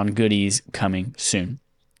Patreon goodies coming soon.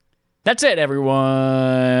 That's it,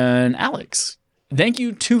 everyone. Alex, thank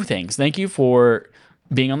you. 2 things. Thank you for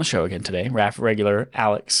being on the show again today. Raph, regular,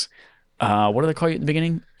 Alex. What do they call you at the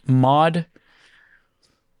beginning? Mod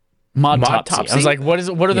Topsy. I was like, what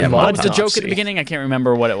are the mods? The joke at the beginning? I can't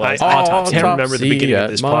remember what it was. I can't remember the beginning of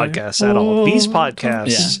this podcast at all. These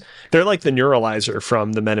podcasts, they're like the neuralizer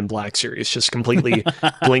from the Men in Black series, just completely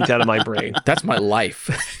blinked out of my brain. That's my life.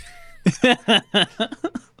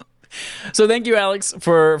 So thank you, Alex,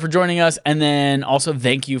 for joining us, and then also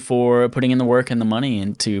thank you for putting in the work and the money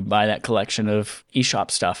in to buy that collection of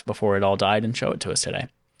eShop stuff before it all died and show it to us today.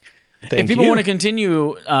 If people want to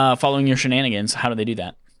continue following your shenanigans, how do they do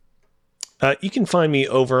that? You can find me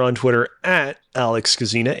over on Twitter at Alex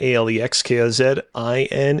Kazina,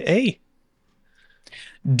 AlexKozina.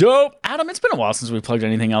 Dope. Adam, it's been a while since we plugged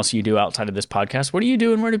anything else you do outside of this podcast. What do you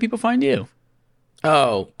do and where do people find you?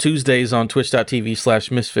 Oh, Tuesdays on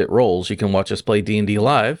twitch.tv/Misfit Rolls. You can watch us play D&D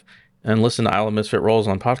live and listen to Isle of Misfit Rolls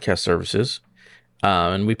on podcast services.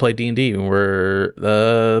 And we play D&D and we're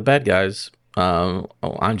the bad guys.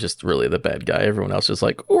 I'm just really the bad guy. Everyone else is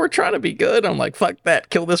like, oh, we're trying to be good. I'm like, fuck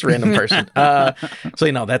that. Kill this random person.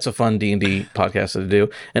 So, that's a fun D&D podcast to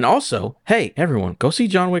do. And also, hey, everyone, go see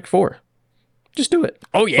John Wick 4. Just do it.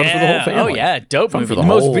 Oh, yeah. Fun for the whole family. Oh, yeah. Dope Fun movie. for The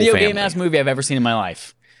most video game-ass movie I've ever seen in my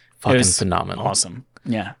life. Fucking phenomenal. Awesome.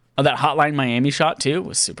 Yeah. Oh, that Hotline Miami shot, too,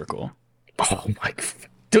 was super cool. Oh, my...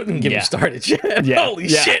 Didn't get me started yet. Yeah. Holy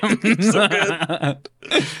shit. So good.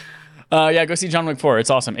 Go see John Wick 4. It's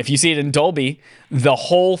awesome. If you see it in Dolby, the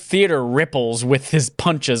whole theater ripples with his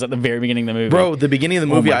punches at the very beginning of the movie. Bro, the beginning of the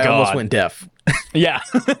movie, I almost went deaf. Yeah.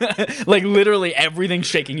 Like, literally everything's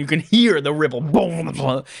shaking. You can hear the ripple. Boom.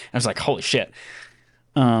 I was like, holy shit.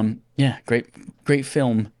 Great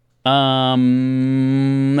film.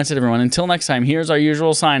 That's it, everyone. Until next time, here's our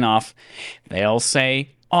usual sign-off. They'll say,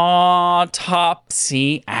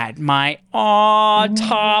 autopsy at my autopsy.